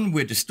 1,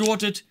 we're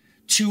distorted.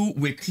 2,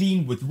 we're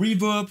clean with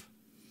reverb.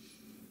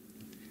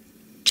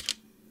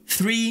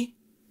 3,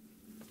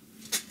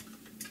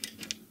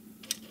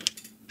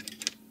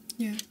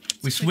 Yeah.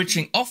 we're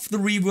switching off the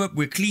reverb,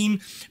 we're clean.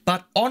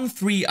 But on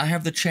 3, I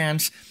have the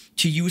chance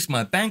to use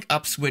my bank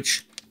up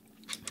switch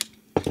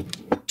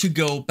to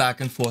go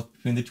back and forth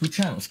between the two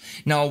channels.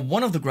 Now,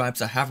 one of the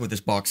gripes I have with this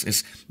box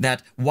is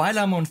that while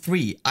I'm on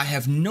 3, I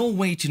have no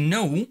way to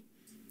know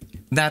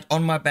that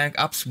on my bank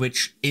up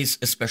switch is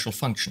a special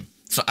function.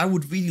 So I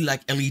would really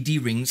like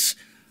LED rings,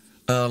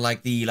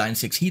 like the Line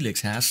 6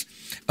 Helix has,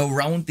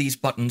 around these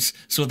buttons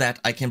so that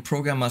I can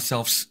program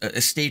myself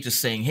a status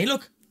saying, hey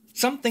look,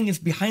 something is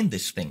behind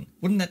this thing.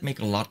 Wouldn't that make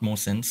a lot more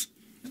sense?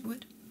 It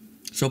would.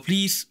 So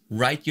please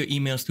write your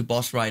emails to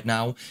Boss right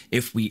now.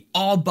 If we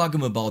all bug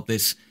him about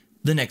this,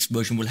 the next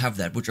version will have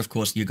that, which of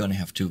course you're gonna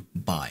have to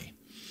buy.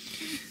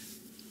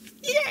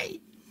 Yay!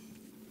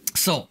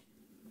 So,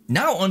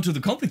 now on to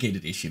the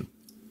complicated issue.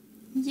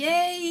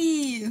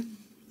 Yay!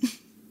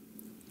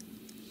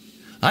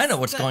 I know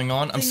what's going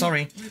on. I'm Thing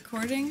sorry.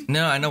 Recording?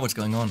 No, I know what's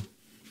going on.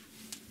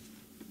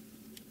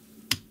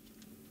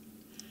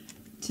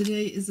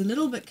 Today is a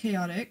little bit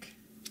chaotic.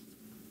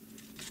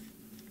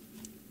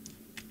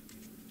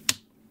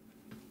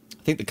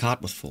 I think the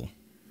card was full.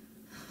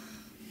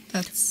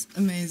 That's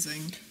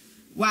amazing.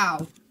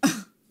 Wow.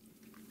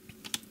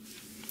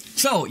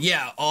 So,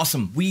 yeah,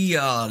 awesome. We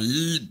are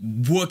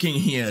working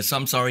here, so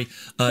I'm sorry.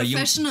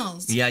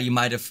 Professionals. You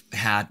might have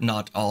had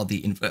not all the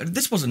info.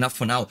 This was enough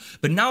for now.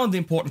 But now the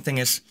important thing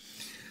is,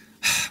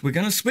 we're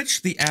going to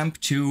switch the amp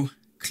to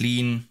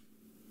clean.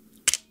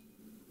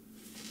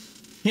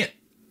 Here.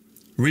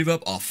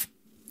 Reverb off.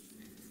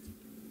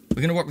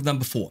 We're going to work with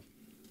number 4.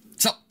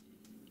 So,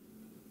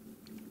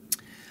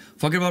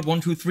 forget about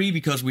 1, 2, 3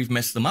 because we've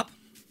messed them up.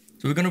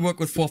 So we're going to work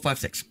with 4, 5,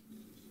 6,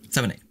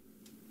 7, 8,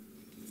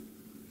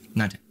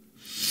 9, 10.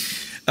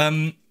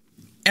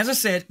 As I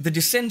said, the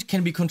descent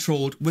can be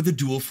controlled with a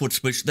dual foot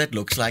switch that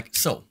looks like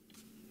so.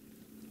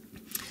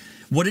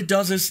 What it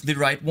does is the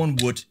right one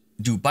would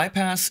do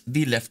bypass,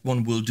 the left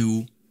one will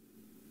do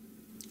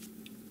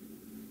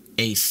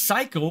a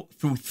cycle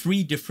through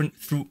 3 different,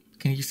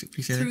 can you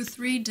please say Through that?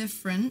 3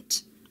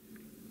 different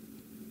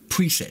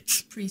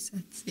Presets.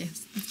 presets.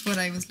 Yes, that's what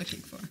I was looking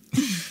for.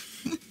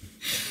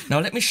 Now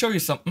let me show you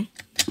something.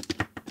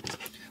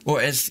 Or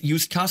as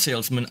used car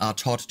salesmen are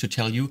taught to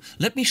tell you,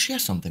 let me share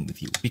something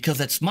with you, because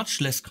that's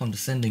much less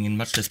condescending and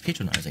much less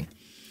patronizing.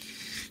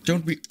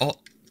 Don't we all...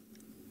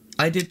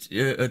 I did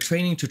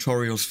training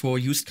tutorials for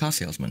used car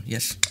salesmen,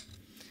 yes.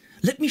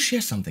 Let me share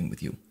something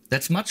with you.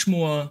 That's much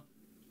more...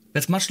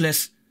 That's much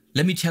less,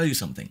 let me tell you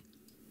something.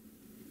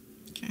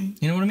 Okay.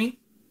 You know what I mean?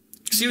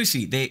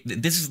 Seriously,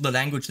 this is the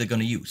language they're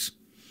going to use.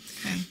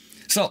 Okay.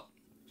 So,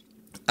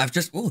 I've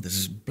just... Oh, this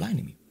is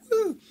blinding me.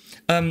 Woo.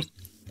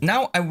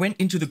 Now I went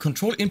into the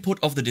control input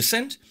of the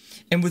descent,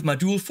 and with my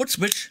dual foot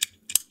switch,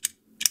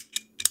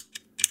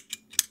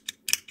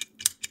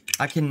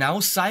 I can now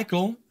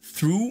cycle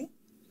through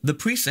the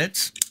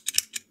presets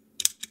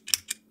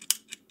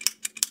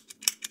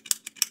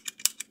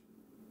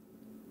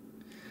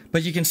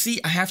but you can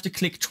see I have to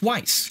click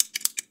twice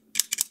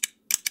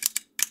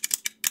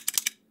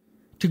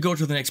to go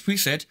to the next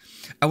preset.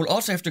 I will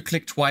also have to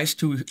click twice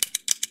to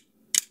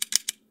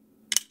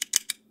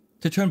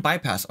turn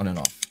bypass on and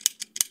off.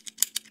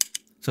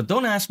 So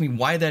don't ask me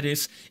why that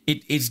is.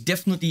 It is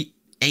definitely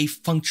a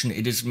function.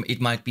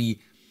 It might be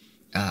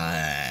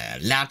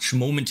latch,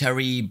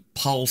 momentary,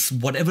 pulse,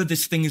 whatever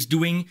this thing is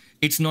doing,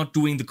 it's not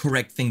doing the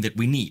correct thing that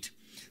we need.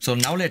 So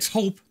now let's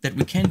hope that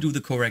we can do the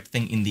correct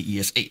thing in the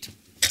ES-8.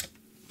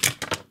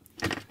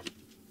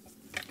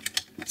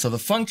 So the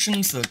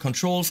functions, the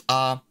controls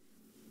are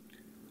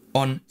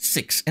on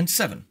 6 and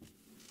 7.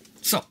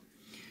 So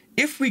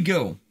if we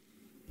go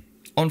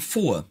on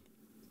 4,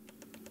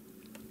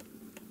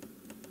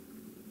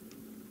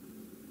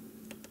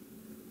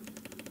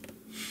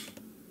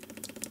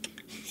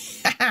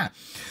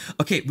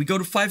 okay, we go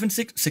to 5 and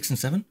 6, 6 and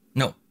 7.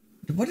 No,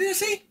 what did I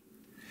say?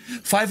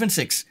 5 and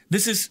 6.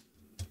 This is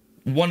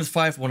 1 is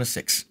 5, 1 is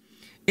 6.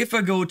 If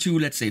I go to,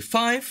 let's say,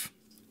 5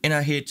 and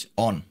I hit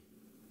on.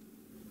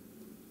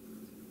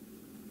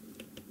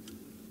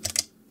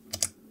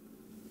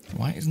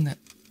 Why isn't that?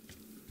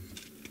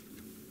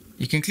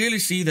 You can clearly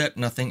see that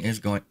nothing is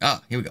going.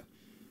 Ah, here we go.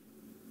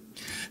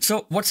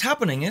 So what's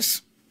happening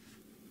is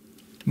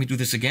Let me do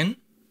this again.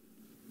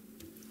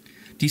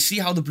 Do you see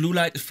how the blue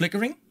light is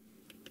flickering?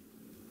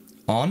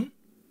 On,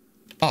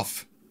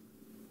 off.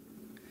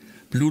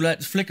 Blue light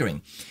is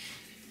flickering.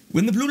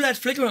 When the blue light is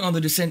flickering on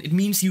the descent, it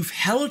means you've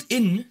held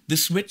in the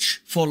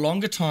switch for a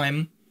longer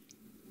time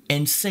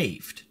and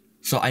saved.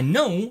 So I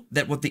know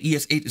that what the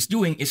ES-8 is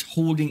doing is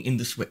holding in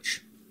the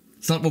switch.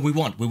 It's not what we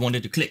want. We want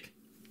it to click.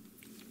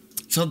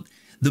 So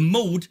the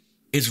mode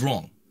is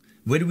wrong.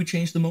 Where do we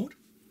change the mode?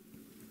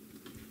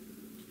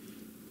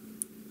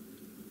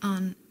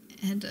 On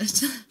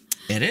edit.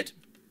 Edit.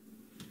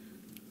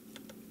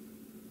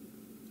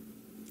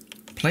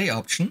 Play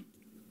option.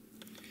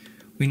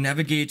 We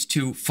navigate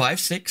to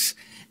 5/6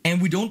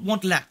 and we don't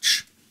want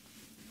latch.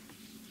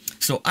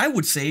 So I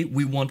would say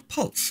we want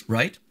pulse,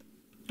 right?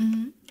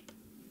 Mm-hmm.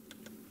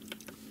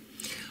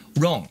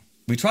 Wrong.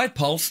 We tried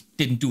pulse,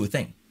 didn't do a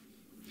thing.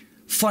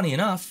 Funny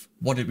enough,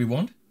 what did we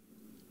want?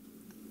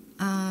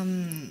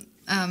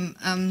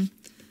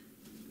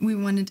 We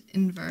want it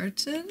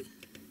inverted.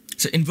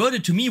 So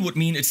inverted to me would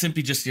mean it's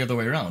simply just the other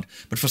way around.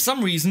 But for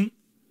some reason,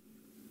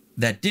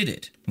 that did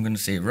it. I'm going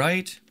to say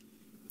right.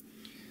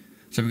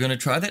 So we're going to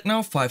try that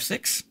now.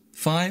 5/6,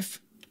 5.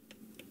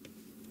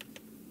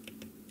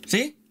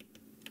 See?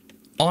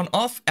 On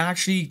off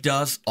actually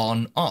does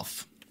on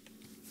off.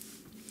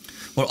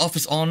 Well, off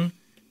is on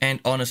and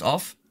on is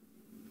off.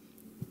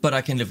 But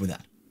I can live with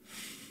that.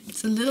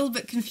 It's a little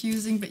bit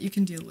confusing, but you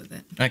can deal with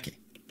it. Okay.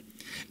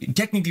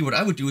 Technically, what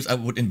I would do is I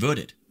would invert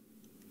it.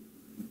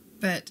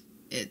 But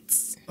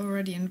it's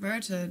already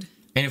inverted.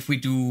 And if we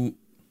do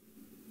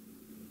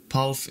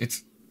pulse,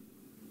 it's...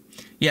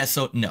 Yeah,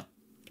 so no.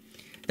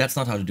 That's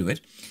not how to do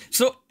it.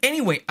 So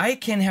anyway, I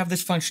can have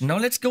this function. Now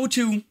let's go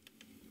to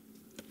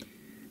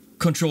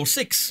Control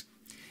 6.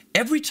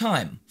 Every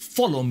time,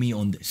 follow me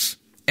on this.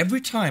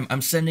 Every time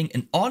I'm sending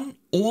an on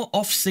or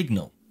off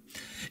signal,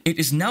 it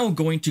is now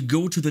going to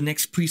go to the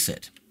next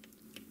preset.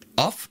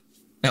 Off,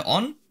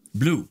 on,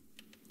 blue.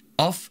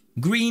 Off,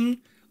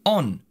 green,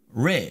 on,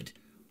 red.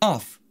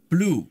 Off,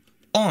 blue,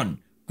 on,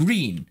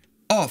 green,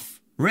 off,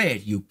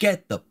 red. You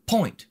get the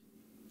point.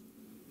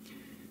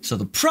 So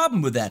the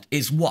problem with that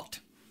is what?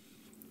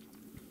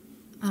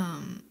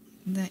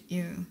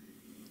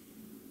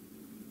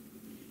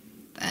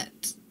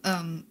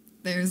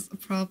 There's a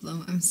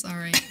problem. I'm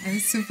sorry. I'm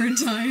super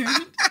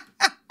tired.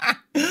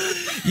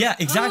 Yeah,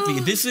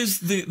 exactly. This is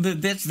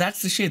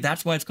that's the shit.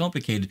 That's why it's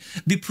complicated.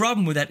 The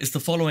problem with that is the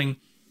following.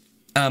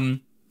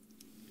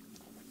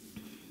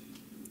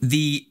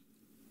 The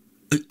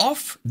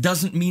off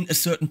doesn't mean a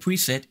certain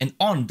preset and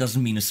on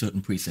doesn't mean a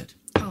certain preset.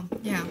 Oh,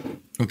 yeah.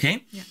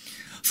 Okay? Yeah.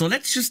 So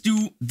let's just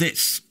do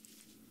this.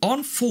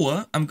 On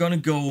 4, I'm gonna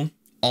go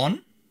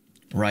on.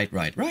 Right.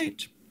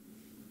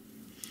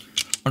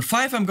 On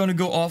 5, I'm gonna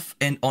go off,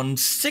 and on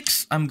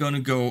 6, I'm gonna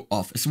go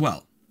off as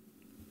well.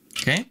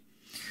 Okay?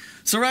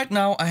 So right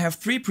now, I have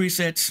 3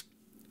 presets,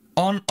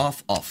 on,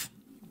 off, off.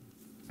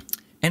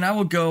 And I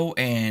will go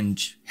and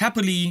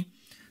happily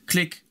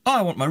click, oh,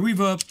 I want my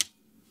reverb.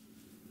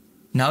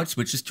 Now it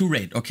switches to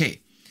red.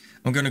 Okay.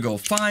 I'm gonna go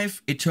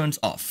 5, it turns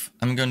off.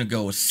 I'm gonna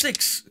go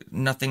 6,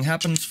 nothing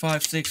happens.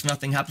 5, 6,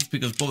 nothing happens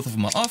because both of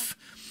them are off.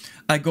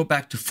 I go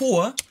back to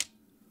 4,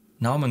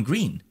 now I'm on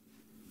green.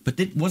 But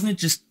wasn't it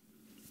just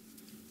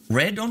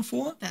red on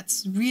 4?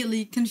 That's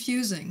really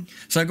confusing.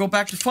 So I go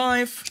back to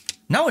 5,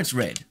 now it's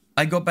red.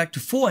 I go back to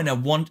 4 and I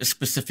want a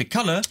specific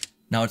color,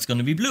 now it's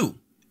gonna be blue.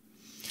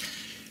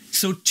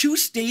 So 2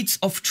 states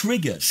of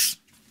triggers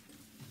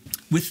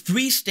with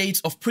 3 states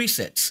of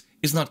presets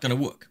is not gonna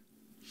work.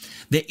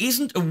 There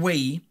isn't a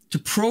way to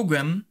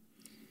program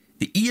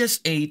the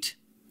ES-8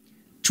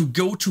 to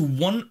go to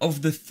one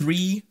of the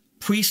 3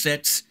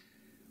 presets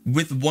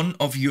with one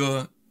of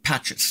your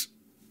patches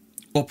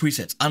or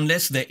presets.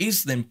 Unless there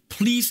is, then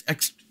please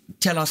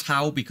tell us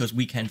how, because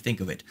we can't think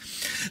of it.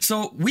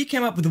 So we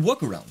came up with a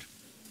workaround,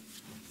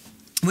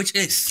 which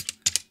is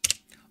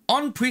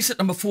on preset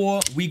number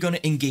 4, we're gonna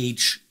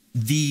engage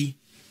the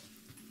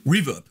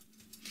reverb.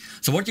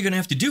 So what you're gonna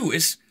have to do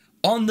is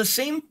on the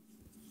same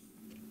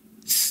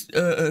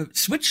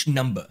switch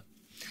number,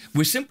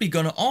 we're simply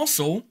gonna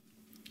also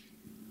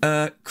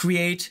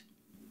create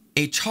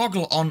a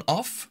toggle on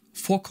off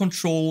for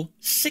control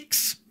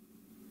 6.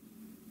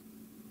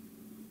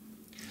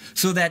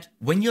 So that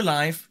when you're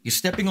live, you're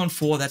stepping on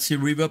 4, that's your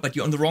reverb, but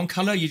you're on the wrong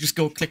color, you just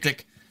go click,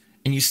 click,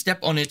 and you step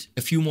on it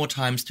a few more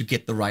times to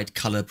get the right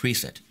color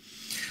preset.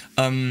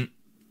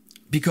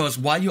 Because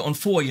while you're on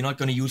 4, you're not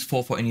going to use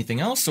 4 for anything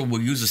else, so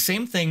we'll use the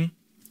same thing,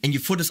 and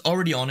your foot is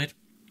already on it.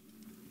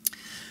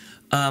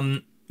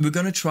 We're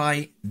going to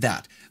try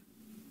that.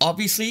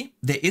 Obviously,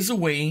 there is a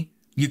way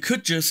you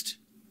could just,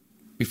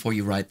 before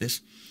you write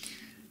this,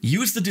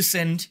 use the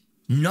descent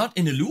not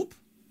in a loop,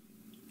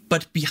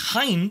 but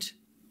behind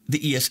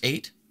the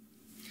ES-8,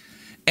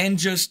 and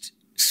just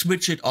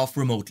switch it off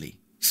remotely.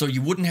 So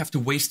you wouldn't have to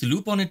waste the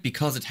loop on it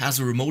because it has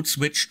a remote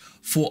switch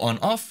for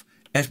on-off,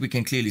 as we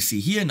can clearly see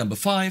here, number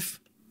 5.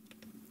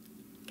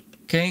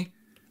 Okay,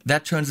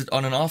 that turns it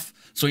on and off.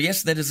 So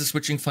yes, that is a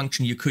switching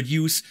function you could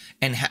use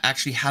and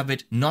actually have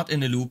it not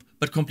in a loop,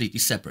 but completely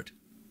separate.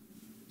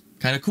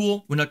 Kind of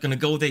cool. We're not going to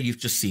go there. You've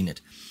just seen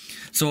it.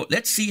 So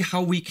let's see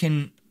how we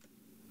can...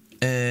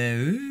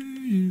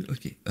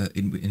 okay,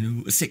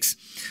 6.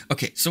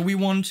 Okay, so we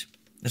want...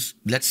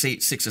 Let's say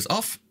 6 is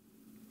off.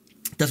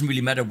 Doesn't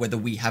really matter whether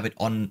we have it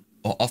on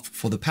or off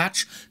for the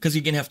patch, because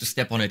you're going to have to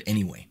step on it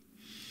anyway.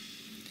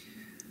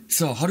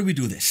 So how do we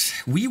do this?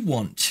 We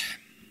want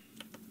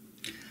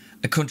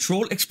a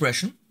control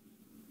expression,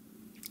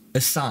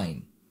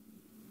 assign,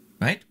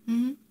 right?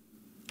 Mm-hmm.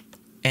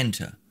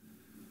 Enter.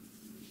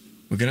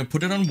 We're going to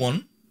put it on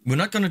 1. We're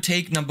not going to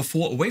take number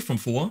 4 away from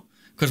 4,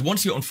 because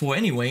once you're on 4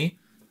 anyway,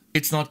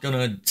 it's not going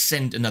to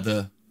send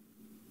another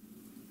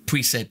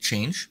preset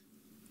change.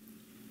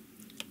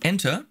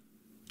 Enter.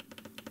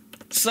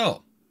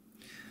 So,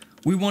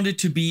 we want it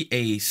to be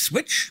a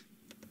switch.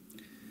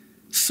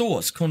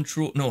 Source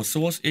control. No,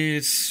 source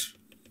is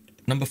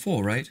number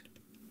 4, right?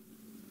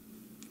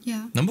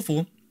 Yeah. Number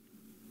 4.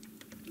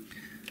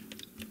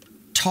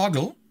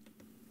 Toggle.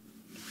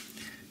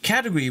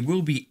 Category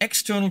will be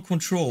external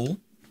control.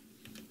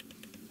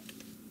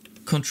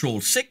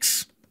 Control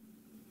 6.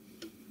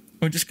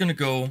 We're just going to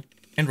go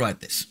and write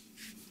this.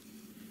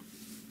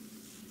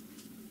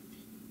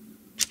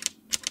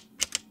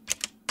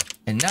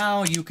 And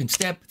now you can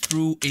step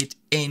through it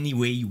any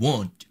way you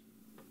want.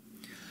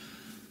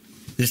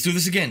 Let's do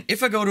this again.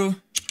 If I go to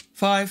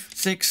 5,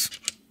 6,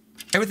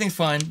 everything's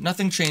fine.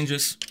 Nothing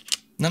changes.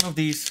 None of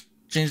these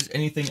changes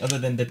anything other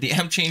than that the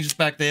amp changes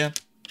back there.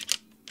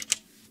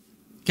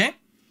 Okay?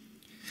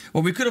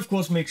 Well, we could, of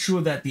course, make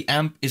sure that the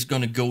amp is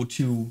going to go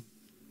to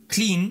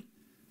clean,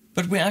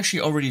 but we're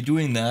actually already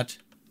doing that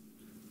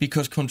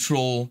because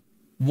control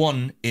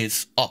 1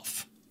 is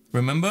off.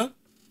 Remember?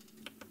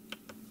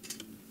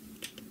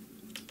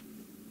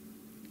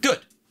 Good.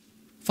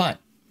 Fine.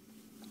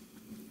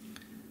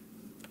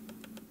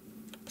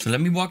 So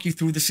let me walk you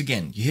through this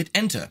again. You hit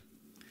enter.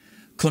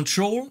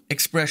 Control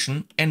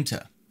expression,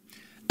 enter.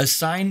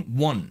 Assign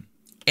 1,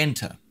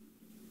 enter.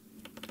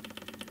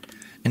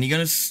 And you're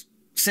going to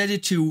set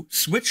it to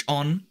switch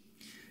on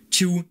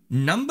to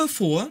number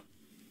 4.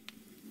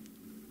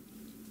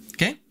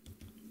 Okay?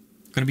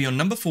 Going to be on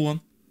number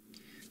 4,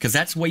 because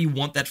that's where you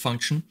want that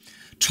function.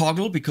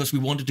 Toggle, because we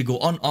want it to go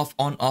on,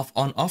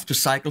 off to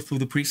cycle through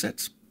the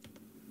presets.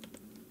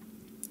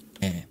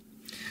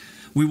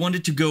 We want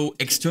it to go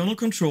external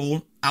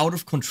control out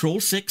of control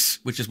 6,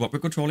 which is what we're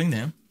controlling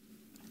there.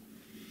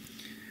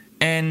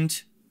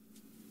 And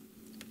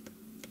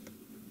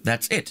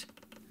that's it.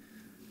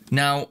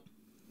 Now,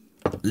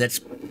 let's,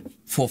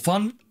 for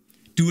fun,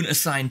 do an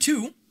assign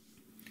 2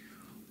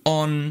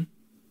 on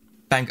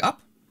bank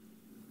up.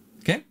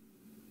 Okay?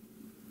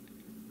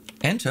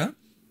 Enter.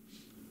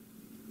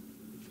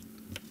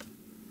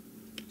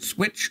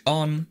 Switch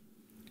on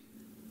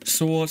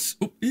source.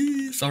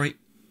 Oops, sorry.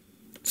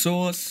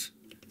 Source.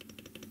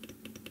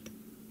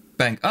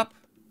 Bank up.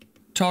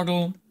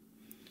 Toggle.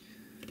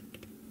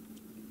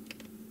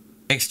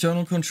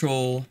 External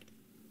control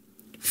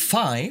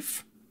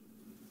 5.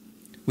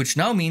 Which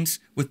now means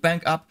with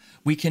bank up,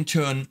 we can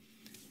turn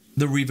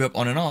the reverb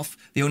on and off.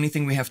 The only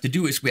thing we have to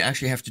do is we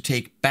actually have to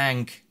take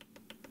bank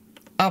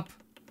up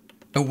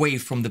away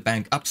from the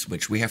bank up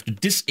switch. We have to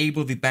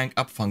disable the bank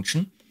up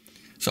function.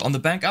 So on the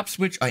bank up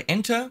switch, I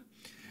enter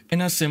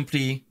and I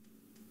simply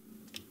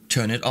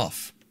turn it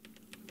off.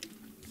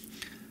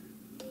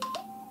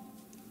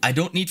 I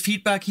don't need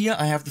feedback here.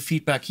 I have the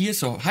feedback here.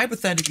 So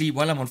hypothetically,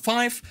 while I'm on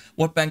 5,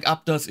 what bank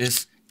up does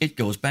is it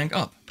goes bank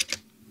up.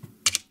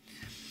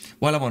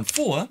 While I'm on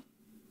 4,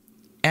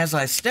 as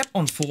I step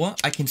on 4,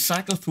 I can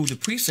cycle through the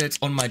presets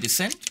on my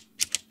descent.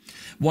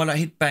 While I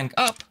hit bank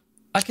up,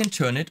 I can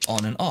turn it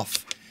on and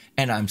off.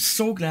 And I'm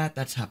so glad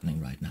that's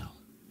happening right now.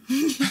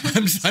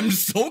 I'm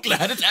so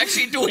glad it's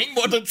actually doing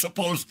what it's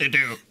supposed to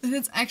do. And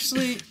it's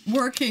actually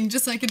working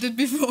just like it did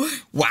before.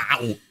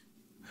 Wow.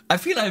 I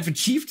feel I've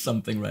achieved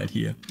something right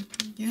here.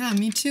 Yeah,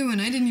 me too,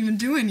 and I didn't even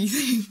do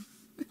anything.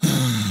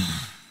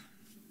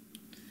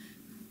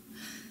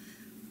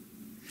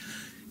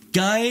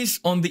 Guys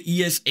on the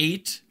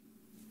ES-8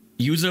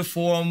 user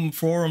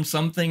forum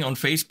something on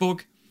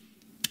Facebook,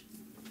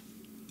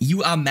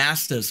 you are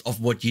masters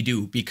of what you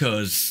do,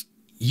 because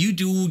you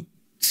do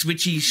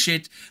switchy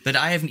shit that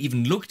I haven't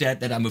even looked at,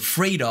 that I'm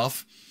afraid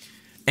of.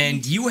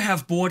 And you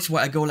have boards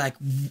where I go like,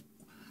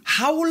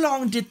 how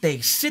long did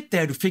they sit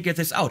there to figure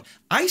this out?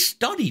 I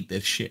studied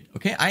this shit,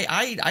 okay?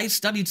 I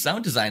studied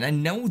sound design. I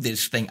know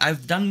this thing.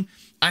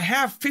 I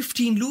have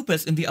 15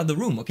 loopers in the other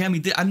room, okay? I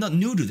mean, I'm not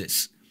new to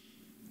this.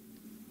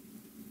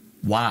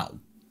 Wow.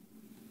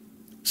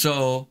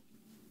 So,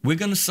 we're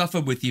gonna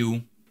suffer with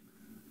you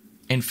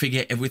and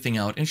figure everything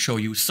out and show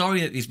you.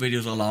 Sorry that these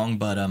videos are long,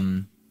 but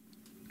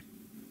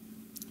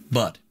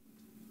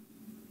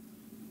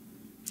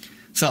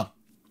so,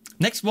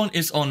 next one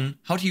is on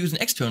how to use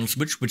an external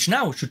switch, which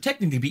now should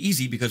technically be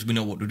easy because we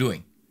know what we're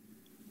doing.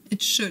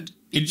 It should.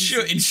 It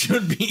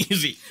should be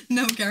easy.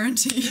 No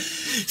guarantee.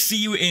 See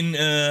you in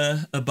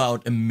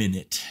about a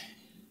minute.